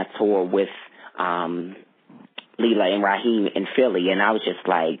on that tour with Laila and Raheem in Philly, and I was just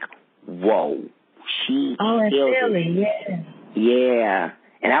like, whoa, she in Philly, yeah,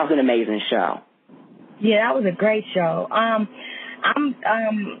 and that was an amazing show. Yeah, that was a great show. I'm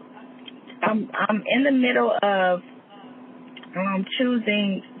in the middle of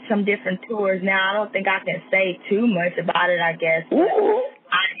choosing some different tours now. I don't think I can say too much about it, I guess.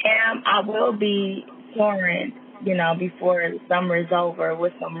 I will be touring, before the summer is over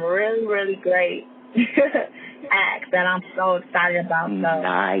with some really, really great acts that I'm so excited about. So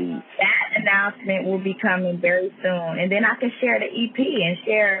nice. That announcement will be coming very soon. And then I can share the EP and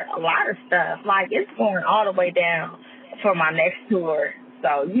share a lot of stuff. Like, it's going all the way down for my next tour.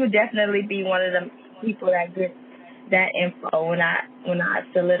 So you'll definitely be one of the people that get that info when I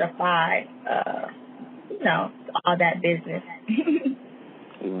solidify, all that business.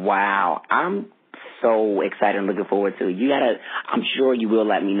 Wow. I'm so excited and looking forward to it. I'm sure you will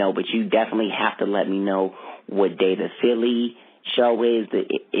let me know, but you definitely have to let me know what day the Philly show is,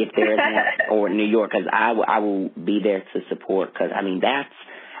 if there's one, or New York, because I will be there to support, because,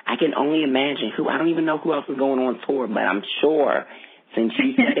 I can only imagine I don't even know who else is going on tour, but I'm sure, since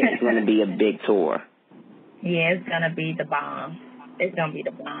you said it's going to be a big tour. Yeah, it's going to be the bomb. It's going to be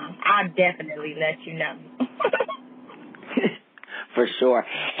the bomb. I'll definitely let you know. For sure.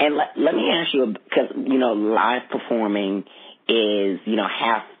 And let me ask you, because, live performing is,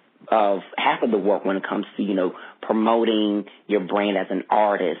 half of the work when it comes to, promoting your brand as an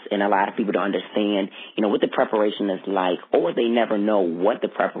artist. And a lot of people don't understand, what the preparation is like, or they never know what the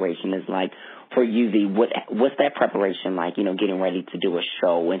preparation is like. For you, V, what's that preparation like, getting ready to do a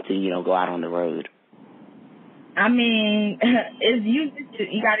show and to, go out on the road? You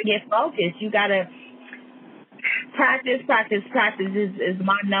got to get focused. You got to practice is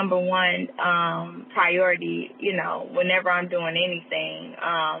my number one priority, whenever I'm doing anything,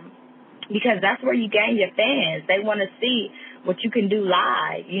 because that's where you gain your fans. They want to see what you can do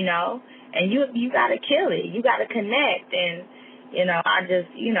live, and you got to kill it. You got to connect, and, I just,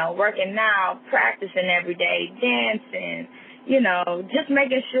 working now, practicing every day, dancing, just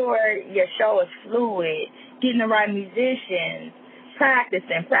making sure your show is fluid, getting the right musicians,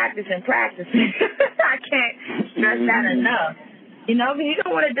 practicing. I can't stress that enough. You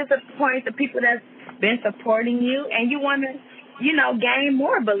don't want to disappoint the people that's been supporting you, and you want to, gain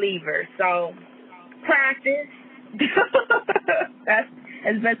more believers. So practice. That's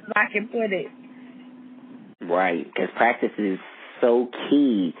as best as I can put it. Right, because practice is so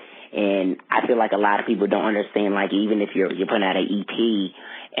key. And I feel like a lot of people don't understand, like, even if you're putting out an EP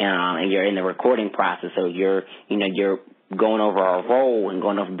and you're in the recording process, so you're going over a role and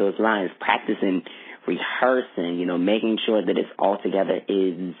going over those lines, practicing, rehearsing, making sure that it's all together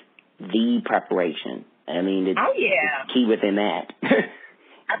is the preparation. It's key within that.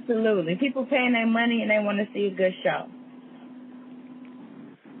 Absolutely. People paying their money and they want to see a good show.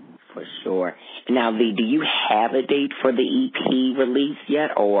 For sure. Now, V, do you have a date for the EP release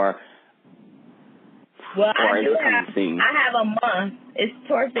yet, or? Well, I have a month. It's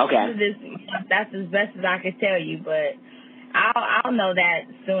towards the end of this month. That's as best as I can tell you, but I'll know that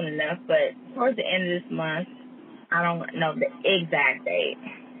soon enough. But towards the end of this month, I don't know the exact date.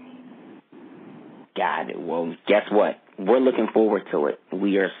 Got it. Well, guess what? We're looking forward to it.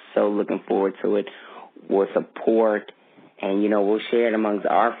 We are so looking forward to it. We'll support, and, we'll share it amongst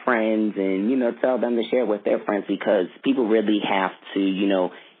our friends and, tell them to share it with their friends, because people really have to,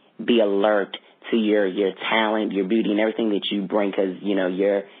 be alert to your talent, your beauty, and everything that you bring, because,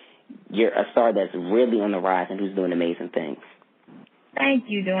 you're a star that's really on the rise and who's doing amazing things. Thank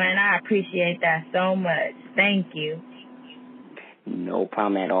you, Duane. I appreciate that so much. Thank you. No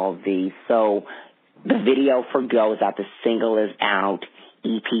problem at all, V. So the video for Go is out. The single is out.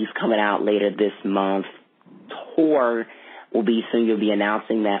 EP's coming out later this month. Tour will be soon. You'll be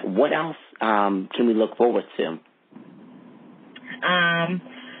announcing that. What else can we look forward to?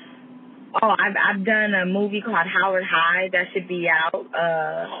 I've done a movie called Howard High that should be out.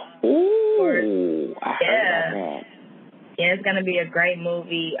 I heard about that. Yeah, it's gonna be a great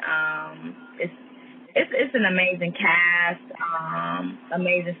movie. It's an amazing cast,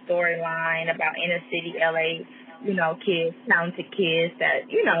 amazing storyline about inner city LA, kids, talented kids that,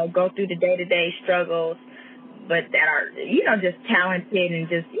 go through the day-to-day struggles, but that are, just talented and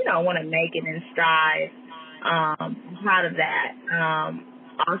just, want to make it and strive. I'm proud of that.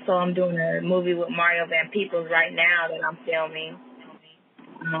 Also, I'm doing a movie with Mario Van Peebles right now that I'm filming.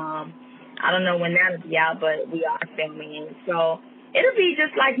 I don't know when that'll be out, but we are filming it. So it'll be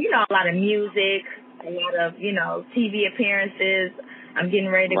just like, you know, a lot of music, a lot of, you know, TV appearances. I'm getting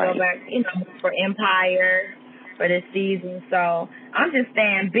ready to go back, you know, for Empire for this season. So I'm just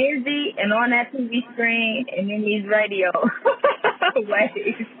staying busy and on that TV screen and in these radio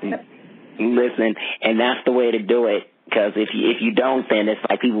waves. Listen, and that's the way to do it. Because if you don't, then it's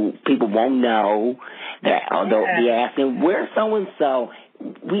like people won't know that. Although they're asking, where's so and so?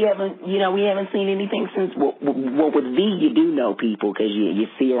 We haven't seen anything since. Well, with V, you do know people because you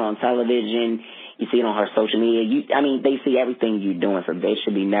see her on television, you see it on her social media. They see everything you're doing, so there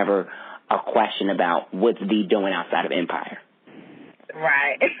should be never a question about what's V doing outside of Empire.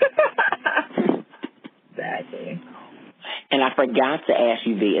 Right. Exactly. And I forgot to ask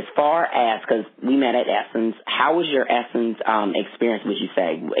you, V, as far as, because we met at Essence, how was your Essence experience, would you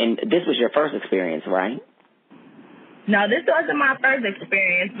say? And this was your first experience, right? No, this wasn't my first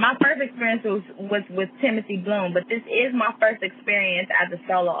experience. My first experience was with Timothy Bloom, but this is my first experience as a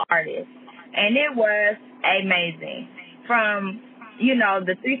solo artist. And it was amazing. From, you know,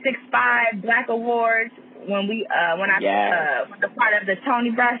 the 365 Black Awards, when I was a part of the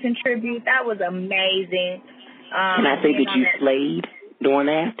Toni Braxton tribute, that was amazing. Can I say that you slayed doing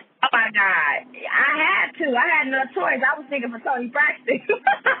that? Oh, my God. I had to. I had no choice. I was thinking for Toni Braxton.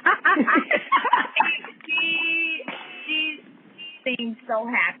 She seemed so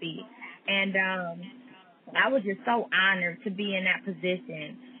happy. And I was just so honored to be in that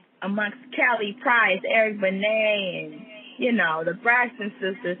position amongst Kelly Price, Eric Benet, and, you know, the Braxton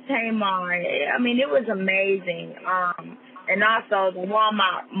sisters, Tamar. I mean, it was amazing. And also the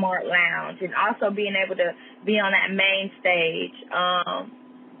Walmart Lounge, and also being able to be on that main stage.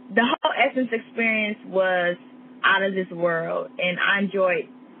 The whole Essence experience was out of this world, and I enjoyed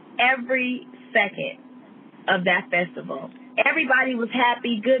every second of that festival. Everybody was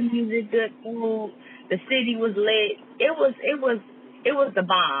happy, good music, good food. The city was lit. It was the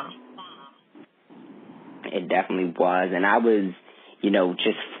bomb. It definitely was, and I was, you know,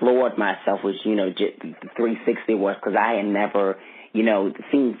 just floored myself with, you know, just 360 was, because I had never, you know,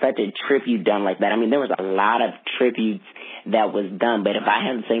 seen such a tribute done like that. I mean, there was a lot of tributes that was done, but if I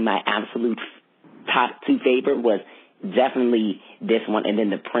had to say my absolute top two favorite was definitely this one and then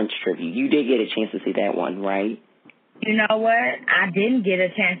the Prince tribute. You did get a chance to see that one, right? You know what? I didn't get a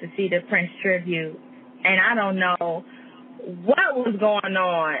chance to see the Prince tribute, and I don't know what was going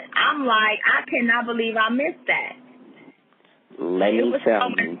on. I'm like, I cannot believe I missed that. Let me tell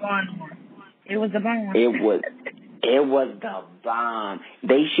you. It was the bomb. It was the bomb.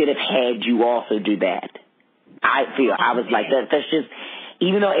 They should have had you also do that. I was like, that's just,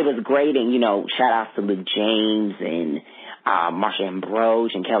 even though it was great, and, you know, shout outs to Luke James and Marsha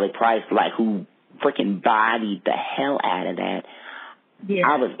Ambrose and Kelly Price, like, who freaking bodied the hell out of that. Yeah.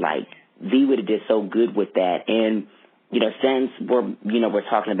 I was like, V would have did so good with that. And, you know, since we're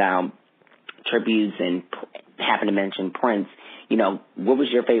talking about tributes and happen to mention Prince, you know, what was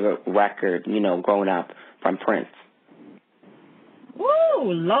your favorite record, you know, growing up from Prince?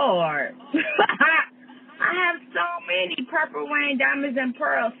 Woo, Lord. I have so many. Purple Rain, Diamonds and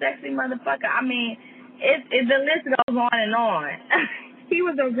Pearls, Sexy Motherfucker. I mean, the list goes on and on. He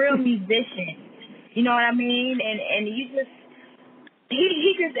was a real musician. You know what I mean? And he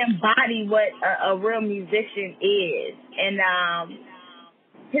just embodied what a real musician is. And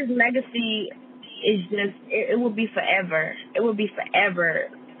his legacy is just, it will be forever. It will be forever.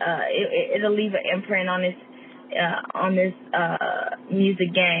 It'll leave an imprint on this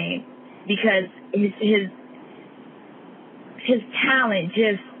music game, because his talent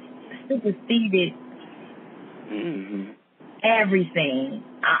just superseded everything.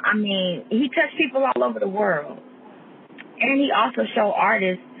 I mean, he touched people all over the world. And he also showed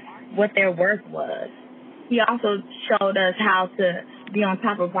artists what their worth was. He also showed us how to be on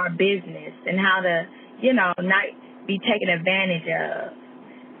top of our business and how to, you know, not be taken advantage of,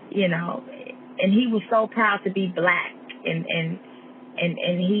 you know. And he was so proud to be black, and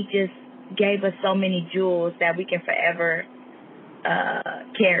he just gave us so many jewels that we can forever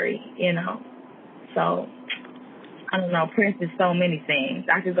carry, you know. So, I don't know, Prince is so many things.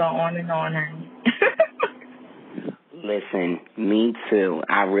 I could go on and on, honey. Listen, me too.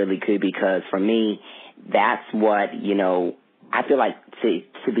 I really could, because for me, that's what, you know, I feel like,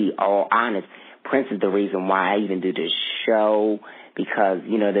 to be all honest, Prince is the reason why I even do this show, because,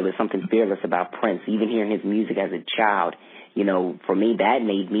 you know, there was something fearless about Prince. Even hearing his music as a child, you know, for me, that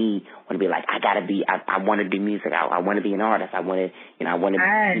made me want to be like, I want to do music. I want to be an artist. I want to, you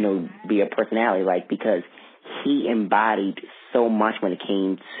know, be a personality, like, because he embodied so much when it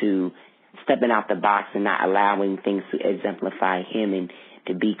came to stepping out the box and not allowing things to exemplify him, and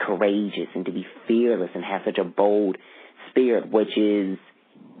to be courageous and to be fearless and have such a bold spirit, which is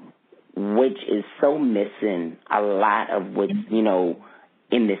so missing a lot of what's, you know,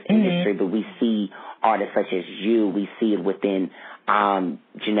 in this industry. But we see artists such as you. We see it within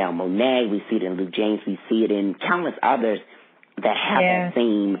Janelle Monáe. We see it in Luke James. We see it in countless others that have that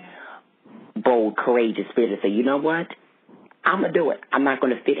same bold, courageous spirit to say, you know what? I'm going to do it. I'm not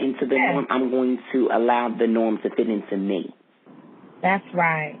going to fit into the norm. I'm going to allow the norm to fit into me. That's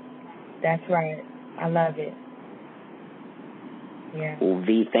right. That's right. I love it. Yeah. Well,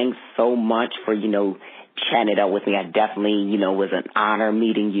 V, thanks so much for, you know, chatting it up with me. I definitely, you know, was an honor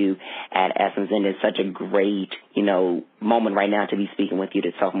meeting you at Essence, and it's such a great, you know, moment right now to be speaking with you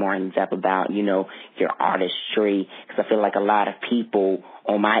to talk more in depth about, you know, your artistry, because I feel like a lot of people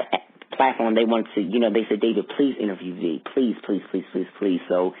on my platform, they want to, you know, they said, David, please interview V. Please, please, please, please, please.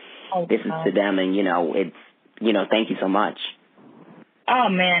 So this is to them, and, you know, it's, you know, thank you so much. Oh,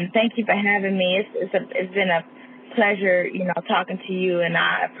 man, thank you for having me. It's been a pleasure, you know, talking to you, and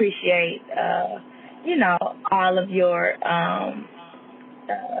I appreciate, you know, all of your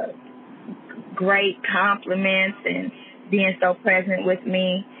great compliments and being so present with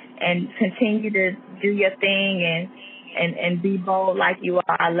me, and continue to do your thing and be bold like you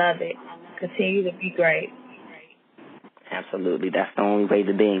are. I love it. Continue to be great. Absolutely. That's the only way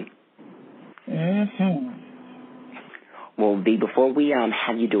to be. Mm-hmm. Well, V, before we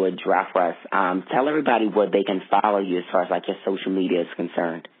have you do a drop for us, tell everybody what they can follow you as far as, like, your social media is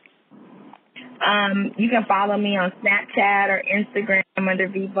concerned. You can follow me on Snapchat or Instagram under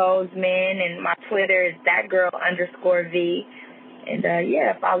V Bozeman, and my Twitter is thatgirl_V. And,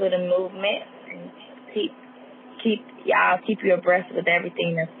 follow the movement and I'll keep you abreast with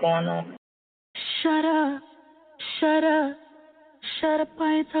everything that's going on. Shut up, shut up, shut up,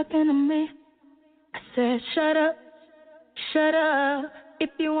 why you talking to me? I said shut up, shut up, if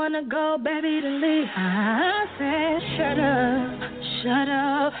you wanna go, baby, then leave. I said shut up, shut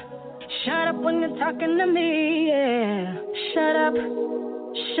up, shut up when you're talking to me, yeah. Shut up,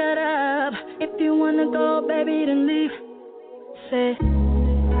 if you wanna go, baby, then leave. Say,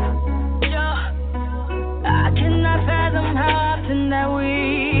 I cannot fathom how often that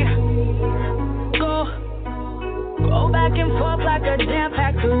we go back and forth like a damn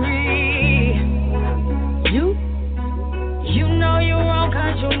factory. You know you're wrong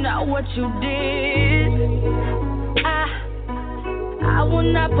 'cause you know what you did. I will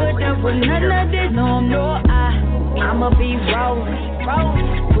not put up with none of this, no, I'ma be rolling,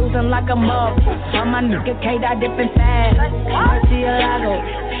 cruising like a mug. On my nigga K, I dipping fast. Murcielago,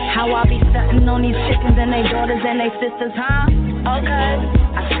 how I be stunting on these chickens and they daughters and they sisters, huh? Okay,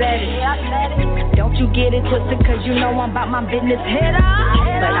 I said it. Don't you get it twisted, 'cause you know I'm about my business head up.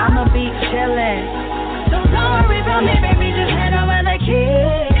 But I'ma be chillin'. So don't worry about me, baby, just head over the key.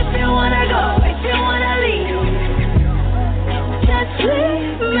 If you wanna go, if you wanna leave, just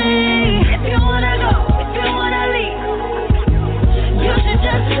leave me. If you wanna go, if you wanna leave, you should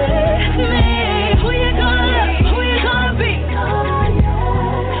just leave me. Who you gonna love, who you gonna be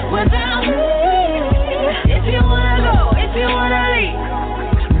without me? If you wanna go, if you wanna leave,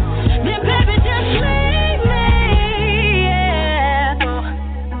 then baby just leave me, yeah.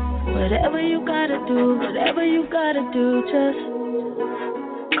 Whatever you gotta do,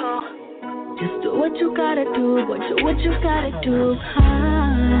 just do what you gotta do, what you gotta do.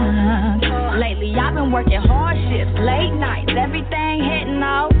 Lately I've been working hard shifts, late nights, everything hitting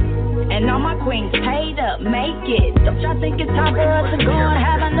off. And all my queens paid up, make it. Don't y'all think it's time for us to go and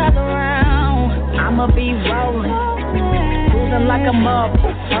have another round? I'ma be rolling, cruising like a mug.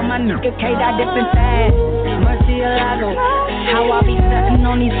 On my nigga K, I dipping fast. Murcielago, how I be stunting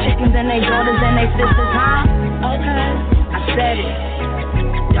on these chickens and they daughters and they sisters, huh? Okay, I said it.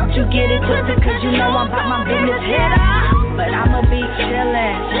 Don't you get it twisted, 'cause you know I'm about my business head up. But I'ma be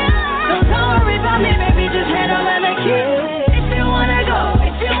chillin'. So don't worry about me, baby, just head over the key. If you wanna go,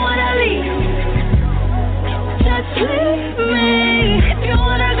 if you wanna leave, just leave me. If you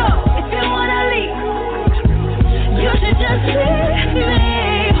wanna go, if you wanna leave, you should just leave me.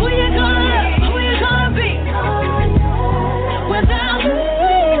 Who you gonna love, who you gonna be without me?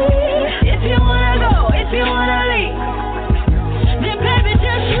 If you wanna go, if you wanna leave, then baby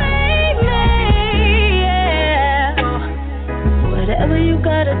just leave me, yeah. Whatever you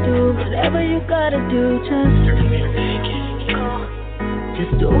gotta do,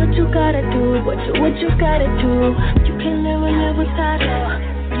 just do what you gotta do, what you gotta do. You can't live without it.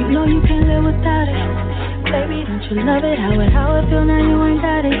 You know you can't live without it. Baby, don't you love it? How it feel now you ain't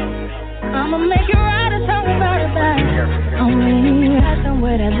got it. I'ma make it right talk about it, only got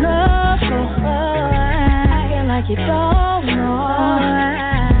somewhere that love go. I feel like you don't know.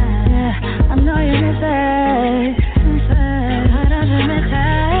 Yeah, I know you miss it. Why don't you miss it?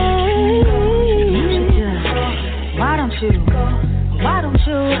 Why don't you? Why don't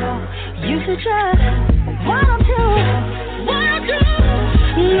you? You should just. Why don't you? Why don't you?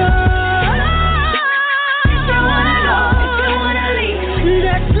 No. If you wanna go, if you wanna leave,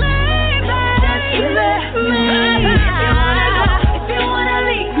 just leave me. If you wanna go, if you wanna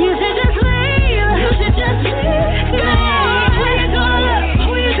leave, you should just leave. You should just leave. No. Who you gonna love?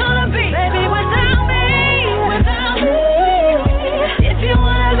 Who you gonna be? Baby, without me, without me. If you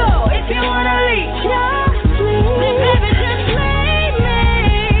wanna go, if you wanna leave, just leave. Baby, just leave me.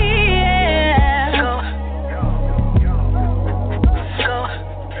 Yeah. Go.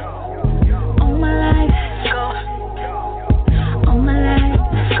 On my life. Go. On my life.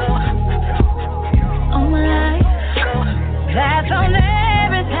 Go. On my life. Go. That's on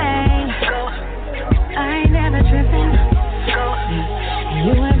everything. Go. I ain't never tripping. Go.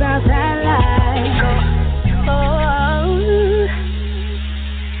 You ain't about that life. Go.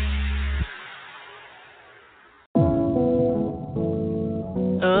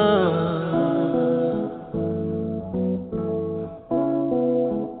 Oh.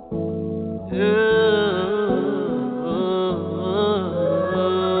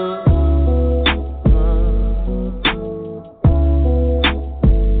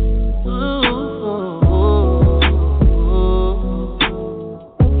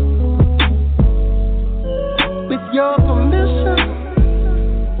 With your permission,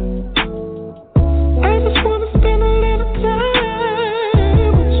 I just wanna spend a little time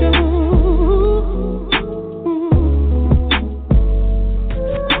with you.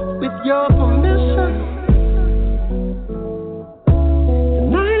 With your permission,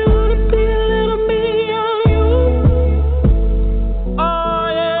 tonight I wanna be a little me on you. Oh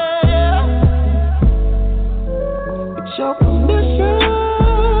yeah. With your permission,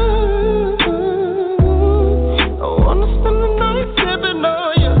 I wanna spend the night sipping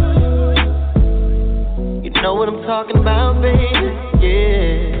on you. You know what I'm talking about, baby.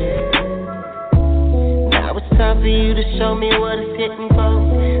 Yeah. Now it's time for you to show me what it's hitting for.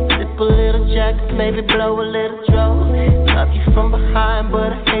 Sip a little jack, maybe blow a little draw. Love you from behind,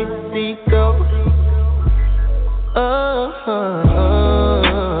 but I hate to see you go.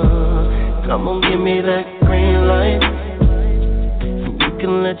 Come on, give me that green light. You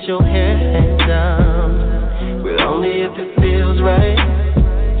can let your hair hang down, but only if it feels right.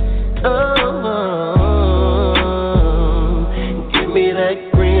 Give me that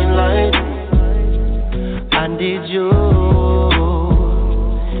green light. I need you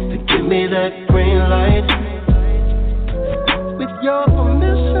to give me that green light. With your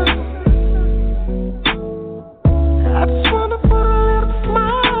permission, I just wanna put a little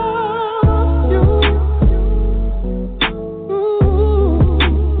smile on you.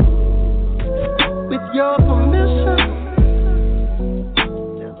 With your permission,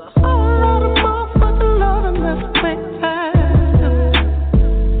 there's a whole lot of motherfucking love in this quick time.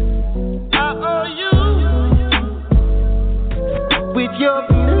 I owe you. With your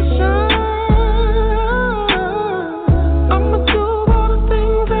permission, I'ma do all the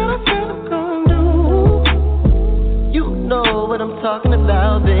things that I said I'm gonna do. You know what I'm talking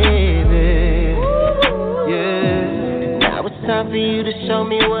about, baby. Yeah. Now it's time for you to show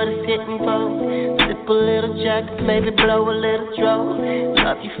me what it's hitting for. Sip a little jack, maybe blow a little draw.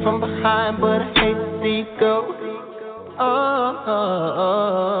 Love you from behind, but I hate to see you go.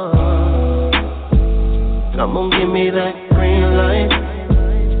 Come on, give me that green light.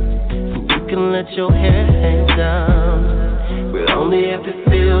 You can let your hair hang down, but only if it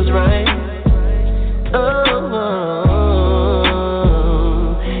feels right.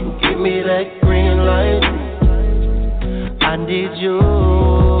 Give me that green light. I need you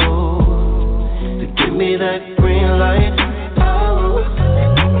to give me that green light.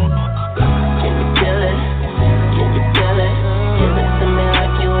 Can you feel it? Can you feel it? Give it to me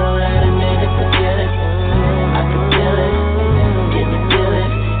like you won't let a nigga forget it. I can feel it. Can you feel it?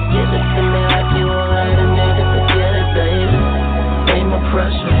 Give it to me like you won't let a nigga forget it, baby. Ain't no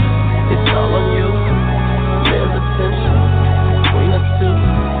pressure, it's all on you. There's a tension between us two.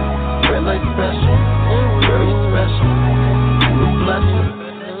 Red light special, very special. You a blessing.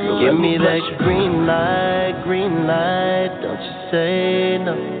 Give me that green light, don't you say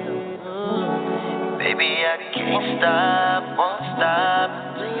no. Baby, I can't stop, won't stop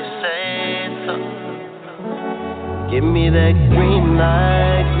till you say so. Give me that green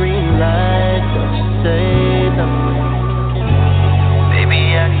light, don't you say no. Baby,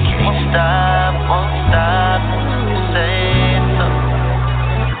 I can't stop, won't stop. stop. You say so.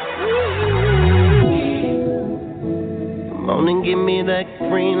 Come on and give me that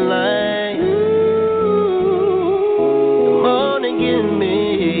green light. Come on and give me.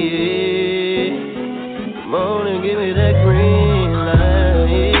 Come on and give me that green light.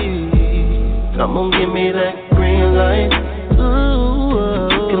 Come on, give me that green light. Ooh,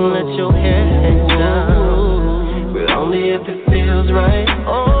 you can let your hair hang down, but only if it feels right.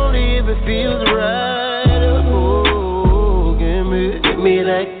 Only if it feels right. Oh, give me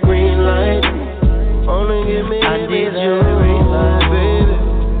that green light. Only give me that green light, baby.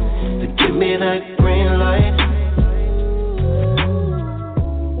 To give me that green light.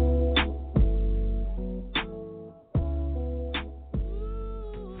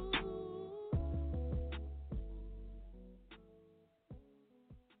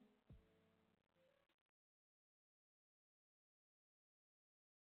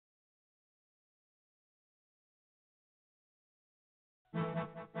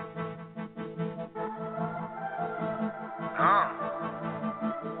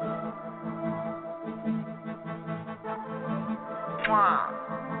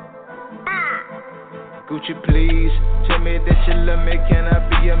 Gucci, please, tell me that you love me, can I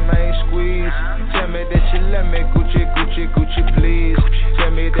be your main squeeze? Tell me that you love me, Gucci, Gucci, Gucci, please.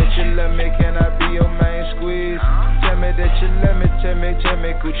 Tell me that you love me, can I be your main squeeze? Tell me that you love me, tell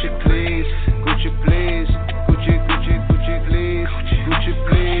me, Gucci, please. Gucci, please, Gucci, Gucci, Gucci, please. Gucci,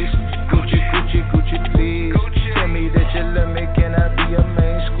 please, Gucci, Gucci, Gucci, please. Tell me that you love me, can I be your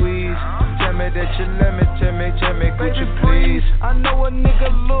main squeeze? Tell me that you love me, tell me, Gucci, please. I know a nigga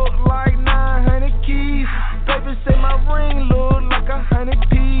look like 900 keys. Baby say my ring look like 100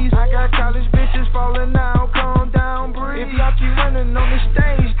 P's. I got college bitches falling out, calm down, breathe. If y'all keep running on the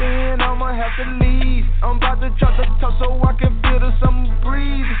stage, then I'ma have to leave. I'm about to drop the top so I can feel the summer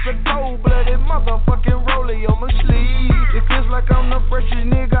breeze. It's a cold-blooded motherfucking rollie on my sleeve. It feels like I'm the freshest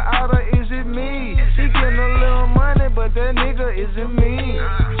nigga out of Is It Me? She getting a little money, but that nigga isn't me.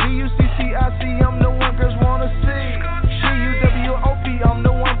 G-U-C-C-I-C, I'm the one girls wanna see. G-U-W-O-P, I'm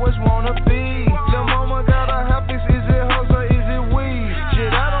the one boys wanna be. Lil' mama got a happiness, is it hers or is it we?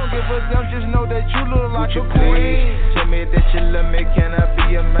 Shit, I don't give a damn, just know that you look like a queen. Tell me that you love me, can I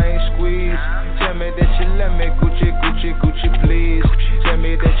be your main squeeze? Tell me that you love me, Gucci, Gucci, Gucci, please. Tell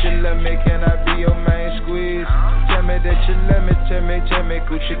me that you love me, can I be your main squeeze? Tell me that you love me, tell me,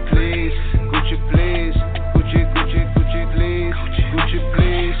 Gucci, please. Gucci, please, Gucci, Gucci, Gucci, please. Gucci,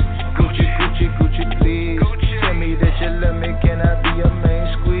 please, Gucci, Gucci, Gucci, please. Tell me that you love me, can I be your main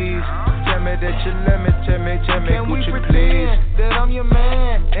squeeze? Tell me that you love me, tell me, Gucci, please. That I'm your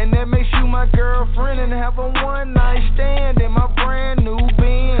man, and that makes you my girlfriend, and have a one-night stand in my brand new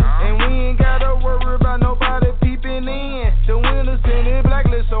Benz. And we ain't gotta worry about nobody peeping in. The windows tinted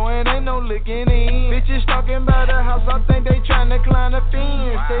blacklist, so it ain't no looking in. Bitches talking about the house, I think they tryna climb the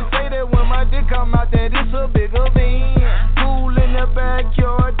fence. They say that when my dick come out, that it's a big event. Pool in the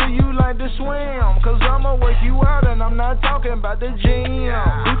backyard, do you like to swim? Cause I'ma work you out, and I'm not talking about the gym.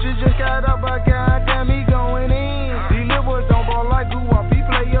 Gucci just got up, but goddamn, he going in. These little boys don't ball like Goo Goo, he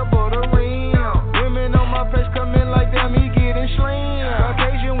play a butter rim. Women on my face come in like damn, he getting slim.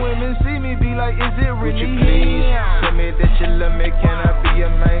 Caucasian women see me, be like, is it really him? Tell me that you love me, can I be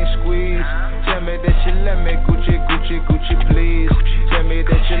your main squeeze? Tell me that you love me, Gucci, Gucci, Gucci, please. Tell me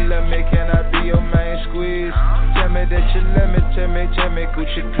that you love me, can I be your main squeeze? Tell me that you love me, tell me,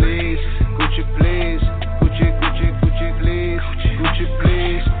 Gucci, please. Gucci, please, Gucci, Gucci, Gucci, please. Gucci,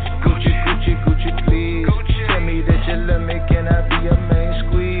 please, Gucci, Gucci, Gucci, please. Tell me that you love me, can I be your main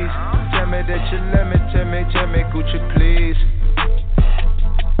squeeze? Tell me that you love me, tell me, Gucci, please.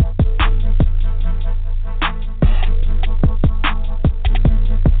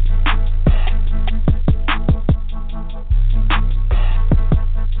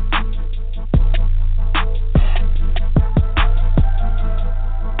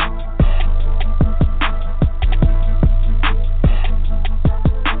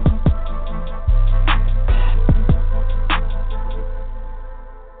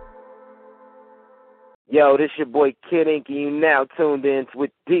 Yo, this your boy Kenneth, and you now tuned in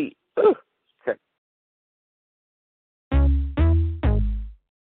with D. Okay.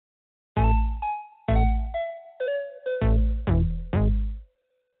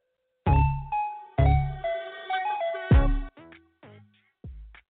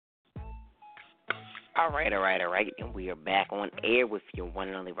 All right, and we are back on air with your one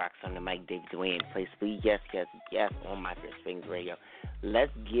and only rocks on the mic, David Duane. Place for you, yes, on my First Things Radio.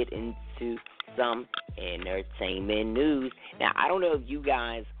 Let's get into some entertainment news. Now, I don't know if you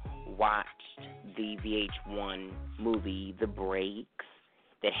guys watched the VH1 movie, The Breaks,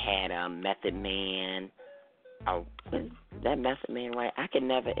 that had Method Man. Oh, is that Method Man right? I can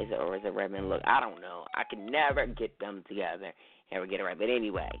never, is it Redman? Look, I don't know. I can never get them together, never get it right. But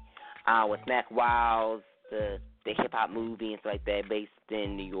anyway, with Mac Wiles, the hip-hop movie and stuff like that based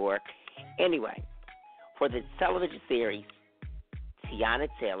in New York. Anyway, for the television series, Teyana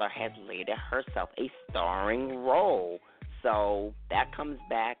Taylor has landed herself a starring role. So that comes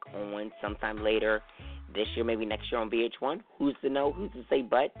back on sometime later this year, maybe next year on VH1. Who's to know? Who's to say?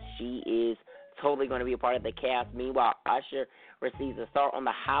 But she is totally going to be a part of the cast. Meanwhile, Usher receives a star on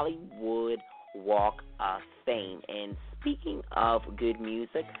the Hollywood Walk of Fame. And speaking of good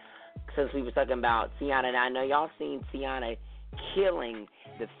music, since we were talking about Tiana, and I know y'all seen Tiana killing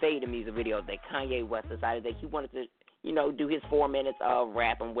the Fade music video that Kanye West decided that he wanted to, do his 4 minutes of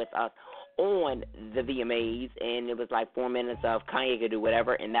rapping with us on the VMAs, and it was like 4 minutes of Kanye could do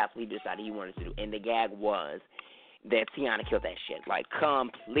whatever, and that's what he decided he wanted to do. And the gag was that Tiana killed that shit, like,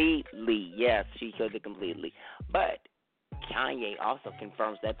 completely. Yes, she killed it completely. But Kanye also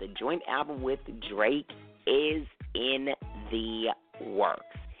confirms that the joint album with Drake is in the works.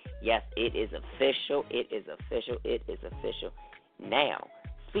 Yes, it is official. It is official. It is official. Now,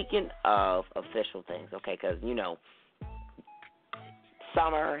 speaking of official things, okay, because,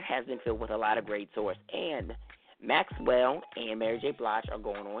 summer has been filled with a lot of great tours, and Maxwell and Mary J. Blige are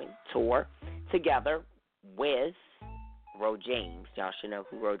going on tour together with Ro James. Y'all should know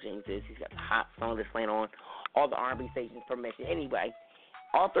who Ro James is. He's got a hot song that's playing on all the R&B stations for mention. Anyway,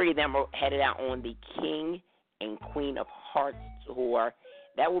 all three of them are headed out on the King and Queen of Hearts tour.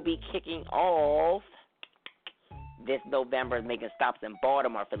 That will be kicking off this November, making stops in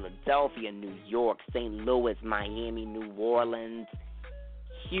Baltimore, Philadelphia, New York, St. Louis, Miami, New Orleans,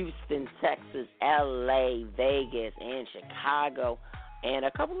 Houston, Texas, LA, Vegas, and Chicago, and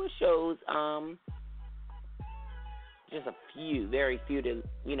a couple of shows, just a few, very few that,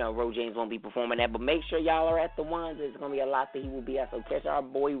 Ro James won't be performing at, but make sure y'all are at the ones. There's going to be a lot that he will be at, so catch our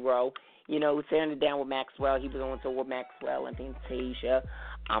boy Ro, tearing it down with Maxwell. He was on tour with Maxwell and Fantasia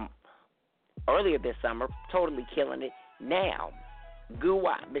earlier this summer, totally killing it. Now,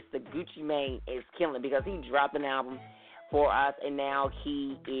 Mr. Gucci Mane is killing because he dropped an album for us, and now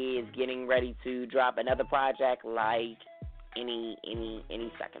he is getting ready to drop another project like any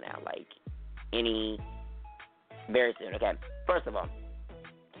second now, like any very soon. Okay, first of all,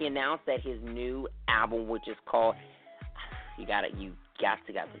 he announced that his new album, which is called, you got to,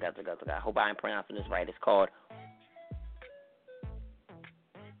 I hope I'm pronouncing this right, it's called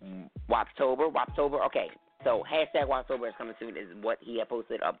Waptober. Okay, so hashtag Waptober is coming soon is what he had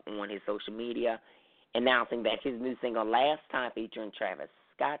posted up on his social media, announcing that his new single, Last Time, featuring Travis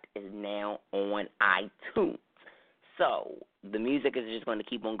Scott, is now on iTunes. So the music is just going to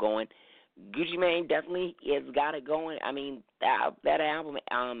keep on going. Gucci Mane definitely has got it going. I mean, that album,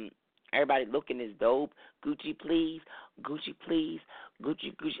 everybody looking is dope. Gucci please, Gucci please,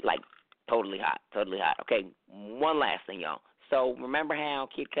 Gucci, like totally hot. Okay, one last thing, y'all. So remember how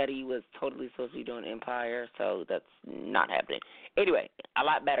Kid Cudi was totally supposed to be doing Empire? So that's not happening. Anyway, a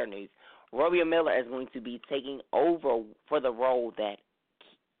lot better news. Romeo Miller is going to be taking over for the role that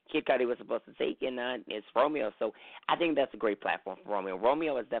Kid Cudi was supposed to take, and it's Romeo. So I think that's a great platform for Romeo.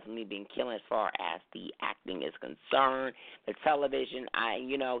 Romeo has definitely been killing as far as the acting is concerned. The television,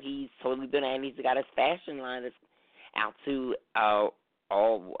 he's totally doing it, and he's got his fashion line that's out to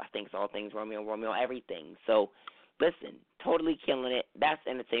all things Romeo, everything. So listen, totally killing it. That's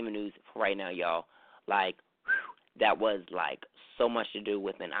entertainment news for right now, y'all. Like, that was like so much to do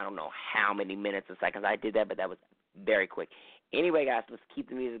within I don't know how many minutes or seconds I did that, but that was very quick. Anyway, guys, let's keep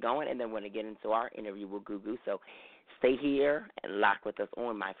the music going, and then we're going to get into our interview with Goo Goo. So stay here and lock with us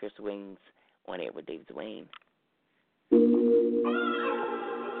on My Fierce Wings on air with David Duane.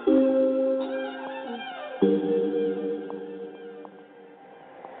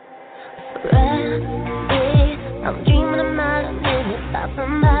 I'm dreaming of my limits, stop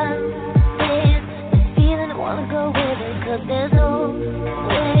from my this feeling I wanna go with it, 'cause there's no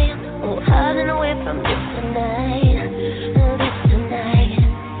way, hiding away from this tonight.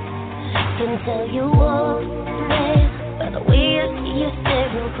 Can tell you all, babe, by the way I see you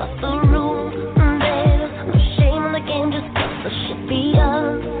staring across the room, babe. No shame in the game, just cut the shit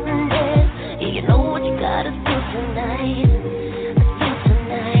beyond this. Yeah, you know what you gotta do tonight.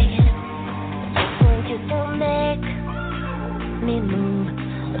 Me move,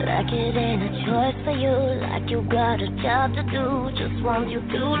 like it ain't a choice for you, like you got a job to do, just want you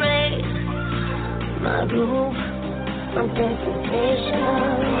to raise my groove, something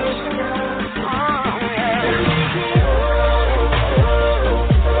sensational.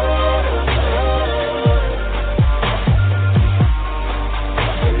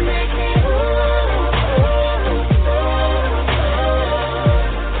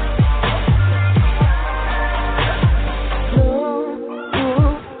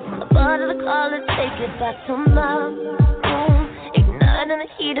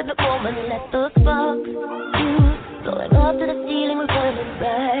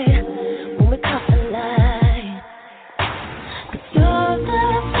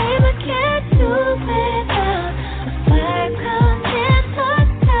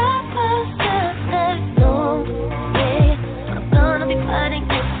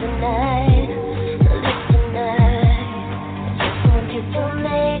 tonight. Just want you to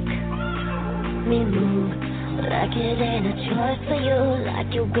make me move. Like it ain't a choice for you. Like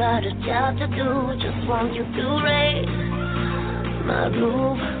you got a job to do. Just want you to raise my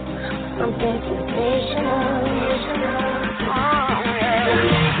roof. Something sensational.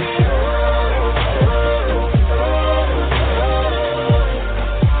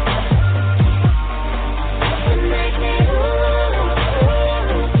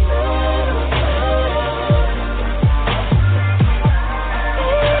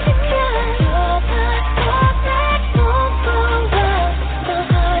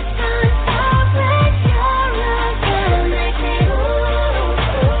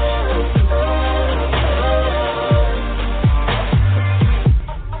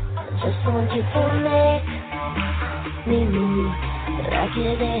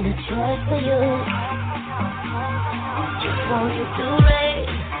 It ain't a choice for you. Just want you to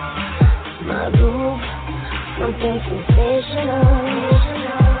raise my roof. Something sensational.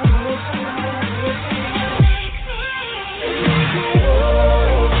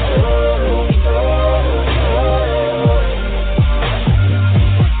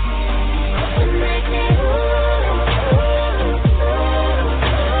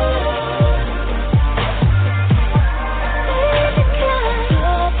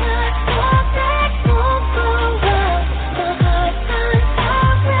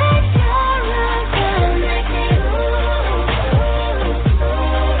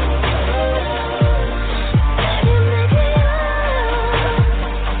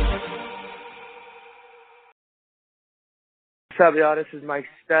 What's up, y'all? This is Mike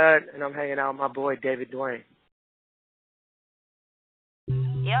Stud, and I'm hanging out with my boy, David Duane.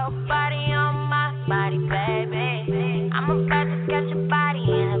 Your body on my body, baby. I'm about to catch your body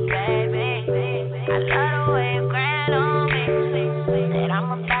in, baby. I love the way you grind on me. Said I'm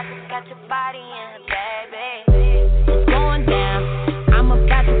about to catch your body in, baby. It's going down. I'm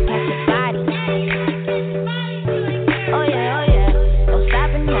about to catch your body. Oh yeah, don't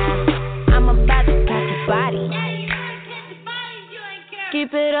stop it now. I'm about to catch your body.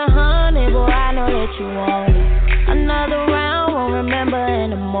 Keep it 100, boy, I know that you want it. Another round, won't remember in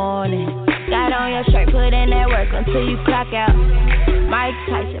the morning. Got on your shirt, put in that work until you clock out. Mike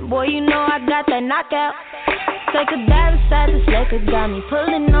Tyson, boy, you know I got that knockout. Take a dive inside this liquor, got me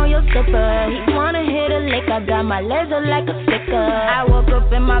pulling on your zipper. He wanna hit a lick, I got my legs up like a sticker. I woke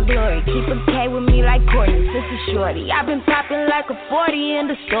up in my glory, keep a K with me like Courtney, sister shorty. I've been popping like a 40 in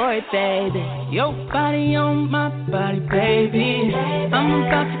the story, baby. Your body on my body, baby. I'm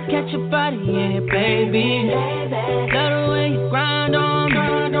about to catch your body, yeah, baby. Love the way you grind on me.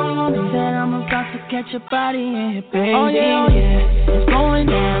 Said I'm about to catch your body, yeah, baby. Oh yeah, it's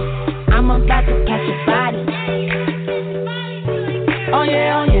going down. I'm about to catch your body. Oh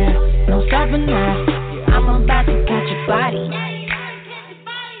yeah, no stopping now. Yeah, I'm about to catch your body.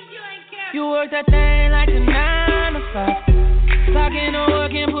 You work that thing like a 9 to 5. Talking to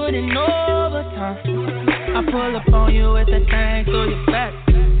work and putting overtime. I pull up on you with that thing through your back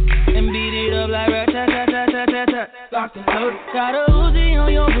and beat it up like rat-tat-tat-tat-tat-tat. Locked and loaded. Got a Uzi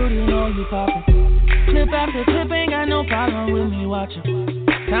on your booty, know you poppin'. Clip after clip, ain't got no problem with me watching.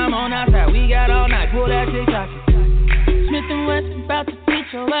 Time on outside, we got all night, pull that TikTok. Smith & Wesson, about to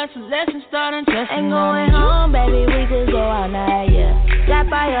teach your ass a lesson, starting testing. Ain't going home, baby, we could go all night, yeah. Stop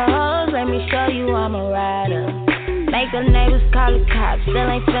by your hoes, let me show you I'm a rider. Make the neighbors call the cops, still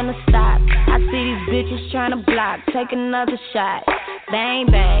ain't finna stop. I see these bitches tryna block, take another shot.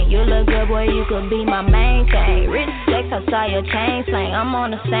 Bang, bang, you look good, boy, you could be my main thing. Rich sex, I saw your chain slang, I'm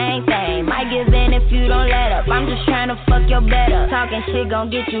on the same thing. Might give in if you don't let up, I'm just tryna fuck your bed up. Talking shit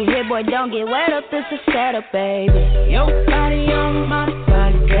gon' get you hit, boy, don't get wet up, this a setup, baby. Your body on my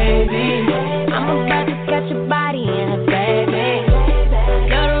body, baby. I'm about to catch your body in a baby.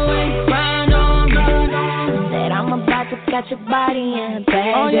 Love the way you grind on me. Said I'm about to catch your body in a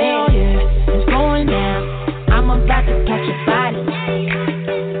baby. Oh yeah, it's going down. I'm about to catch your body.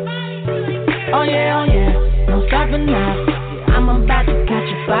 Oh yeah, no stopping now. Yeah, I'm about to catch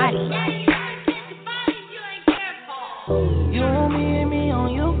your body. You want me and me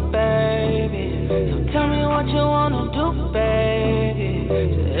on you, baby. So tell me what you wanna do, baby. So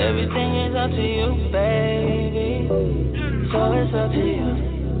everything is up to you, baby. So it's up to you.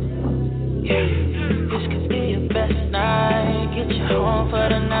 Yeah, this could be your best night. Get you home for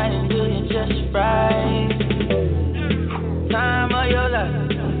the night and do you just right. Time of your life.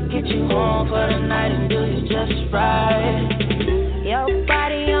 Get you home for the night and do you just right. Your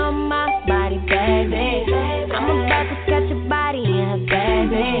body on my body, baby. I'm about to catch your body in,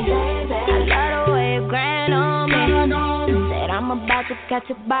 baby. I love the way you grind on me. Said I'm about to got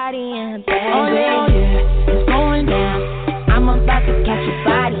your body in a bag. Oh yeah, it's going down. I'm about to catch your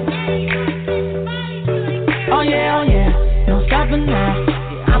body. Oh yeah, no stopping now.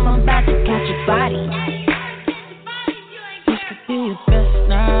 Yeah, I'm about to catch your body. This could be your best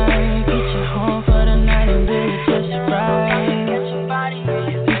night. Get you home for the night and do it just right. This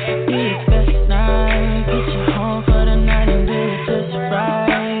could be your best night. Get you home for the night and do it just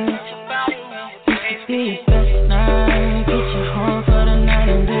right. This could be your best night. Get you home for the night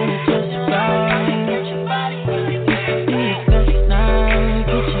and do it just right. This could be your best night.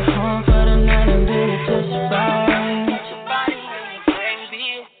 Get you home for the night and do it just right.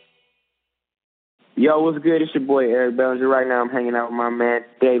 Yo, what's good? It's your boy Eric Bellinger. Right now I'm hanging out with my man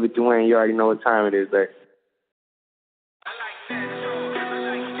David Duane. You already know what time it is, baby.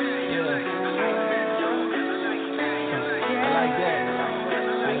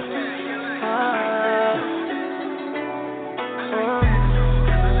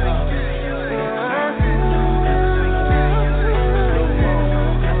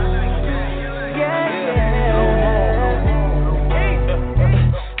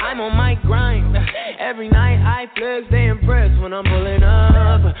 Every night I flex, they impressed when I'm pulling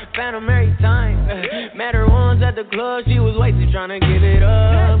up. Phantom every time. Met her once at the club, she was wasted trying to give it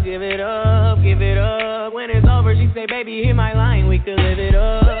up, give it up, give it up. When it's over, she say, baby, hit my line, we could live it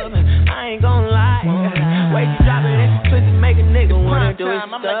up. I ain't gon' lie. Way she dropping it, twist and make a nigga wanna do his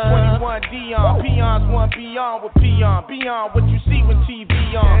stuff. I'm like 21 Dion, peons want beyond with peon. Beyond what you see when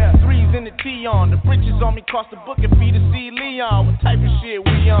TV on. Threes in the T on, the britches on me cost a book and fee to see Leon. What type of shit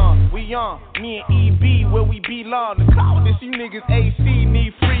we on? We on, me and EB where we belong. The Columnist, you niggas AC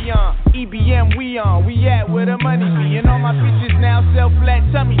need free on. EBM we on, we at where the money be. And all my bitches now sell flat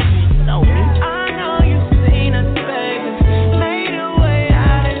tummy tea. You know me. I know you seen us, baby. Made a way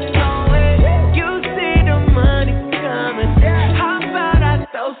out of nowhere. You see the money coming. How about I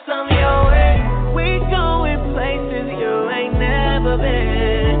throw some your way? We going places you ain't never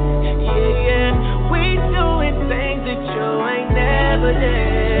been. Yeah, yeah. We doing things that you ain't never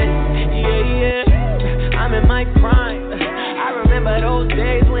did. Yeah, yeah. I'm in my prime. I remember those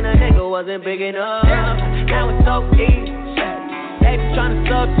days when a nigga wasn't big enough. Now it's so easy. They be tryna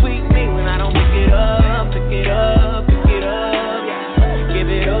subtweet me when I don't pick it up, pick it up, pick it up, yeah. Give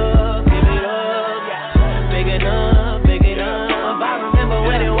it up, yeah. Big enough, big enough. I remember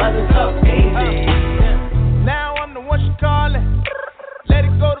when it wasn't so easy. Now I'm the one she callin'. Let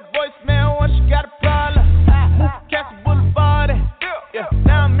it go to voicemail once she got a problem. Move Castle Boulevard. Yeah.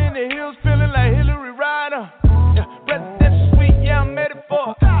 Now I'm in the hills feeling like Hillary Rider. Yeah. Presidential suite, yeah, I'm ready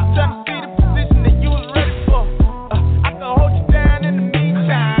for. Tryna see the position that you was ready for. I can hold you down in the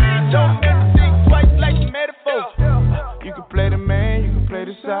meantime. Don't make me think twice like a metaphor. You can play the man, you can play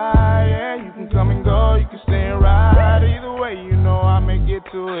the side. Yeah, you can come and go, you can stay and ride. Either way, you know I may get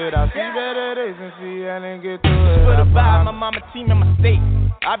to it. I see better days and see I didn't get to it. For the vibe, my mama team in my state.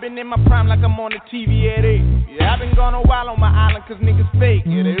 I've been in my prime like I'm on the TV at 8. Yeah, I've been gone a while on my island cause niggas fake.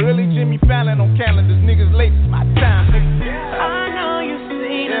 Yeah, they really Jimmy Fallon on calendars. Niggas late, it's my time, nigga. I know you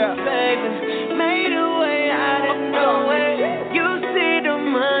seen us, baby. Made a way out of nowhere. You see the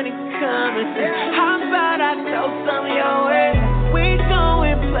money coming. How about I throw some your way? We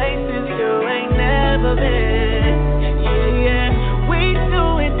going places you ain't never been. Yeah, yeah. We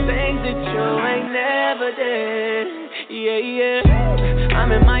doing things that you ain't never did. Yeah, yeah.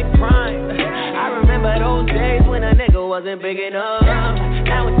 I'm in my prime. I remember those days when a nigga wasn't big enough.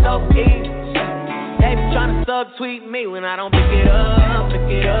 Now it's so easy. They be tryna subtweet me when I don't pick it up, pick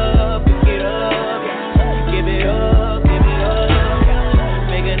it up, pick it up. Yeah. Give it up, give it up. Yeah.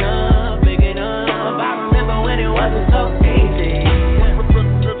 Big enough, big enough. I remember when it wasn't so easy.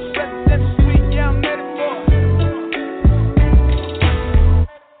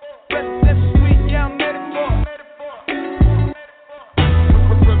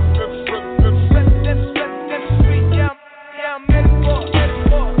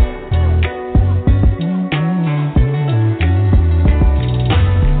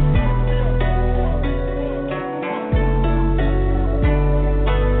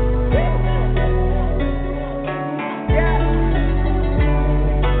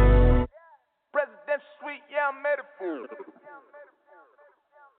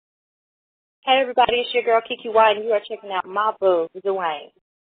 Hey everybody, it's your girl Kiki White, and you are checking out my boo, Duane.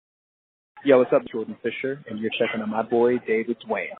 Yo, what's up, Jordan Fisher, and you're checking out my boy, David Duane.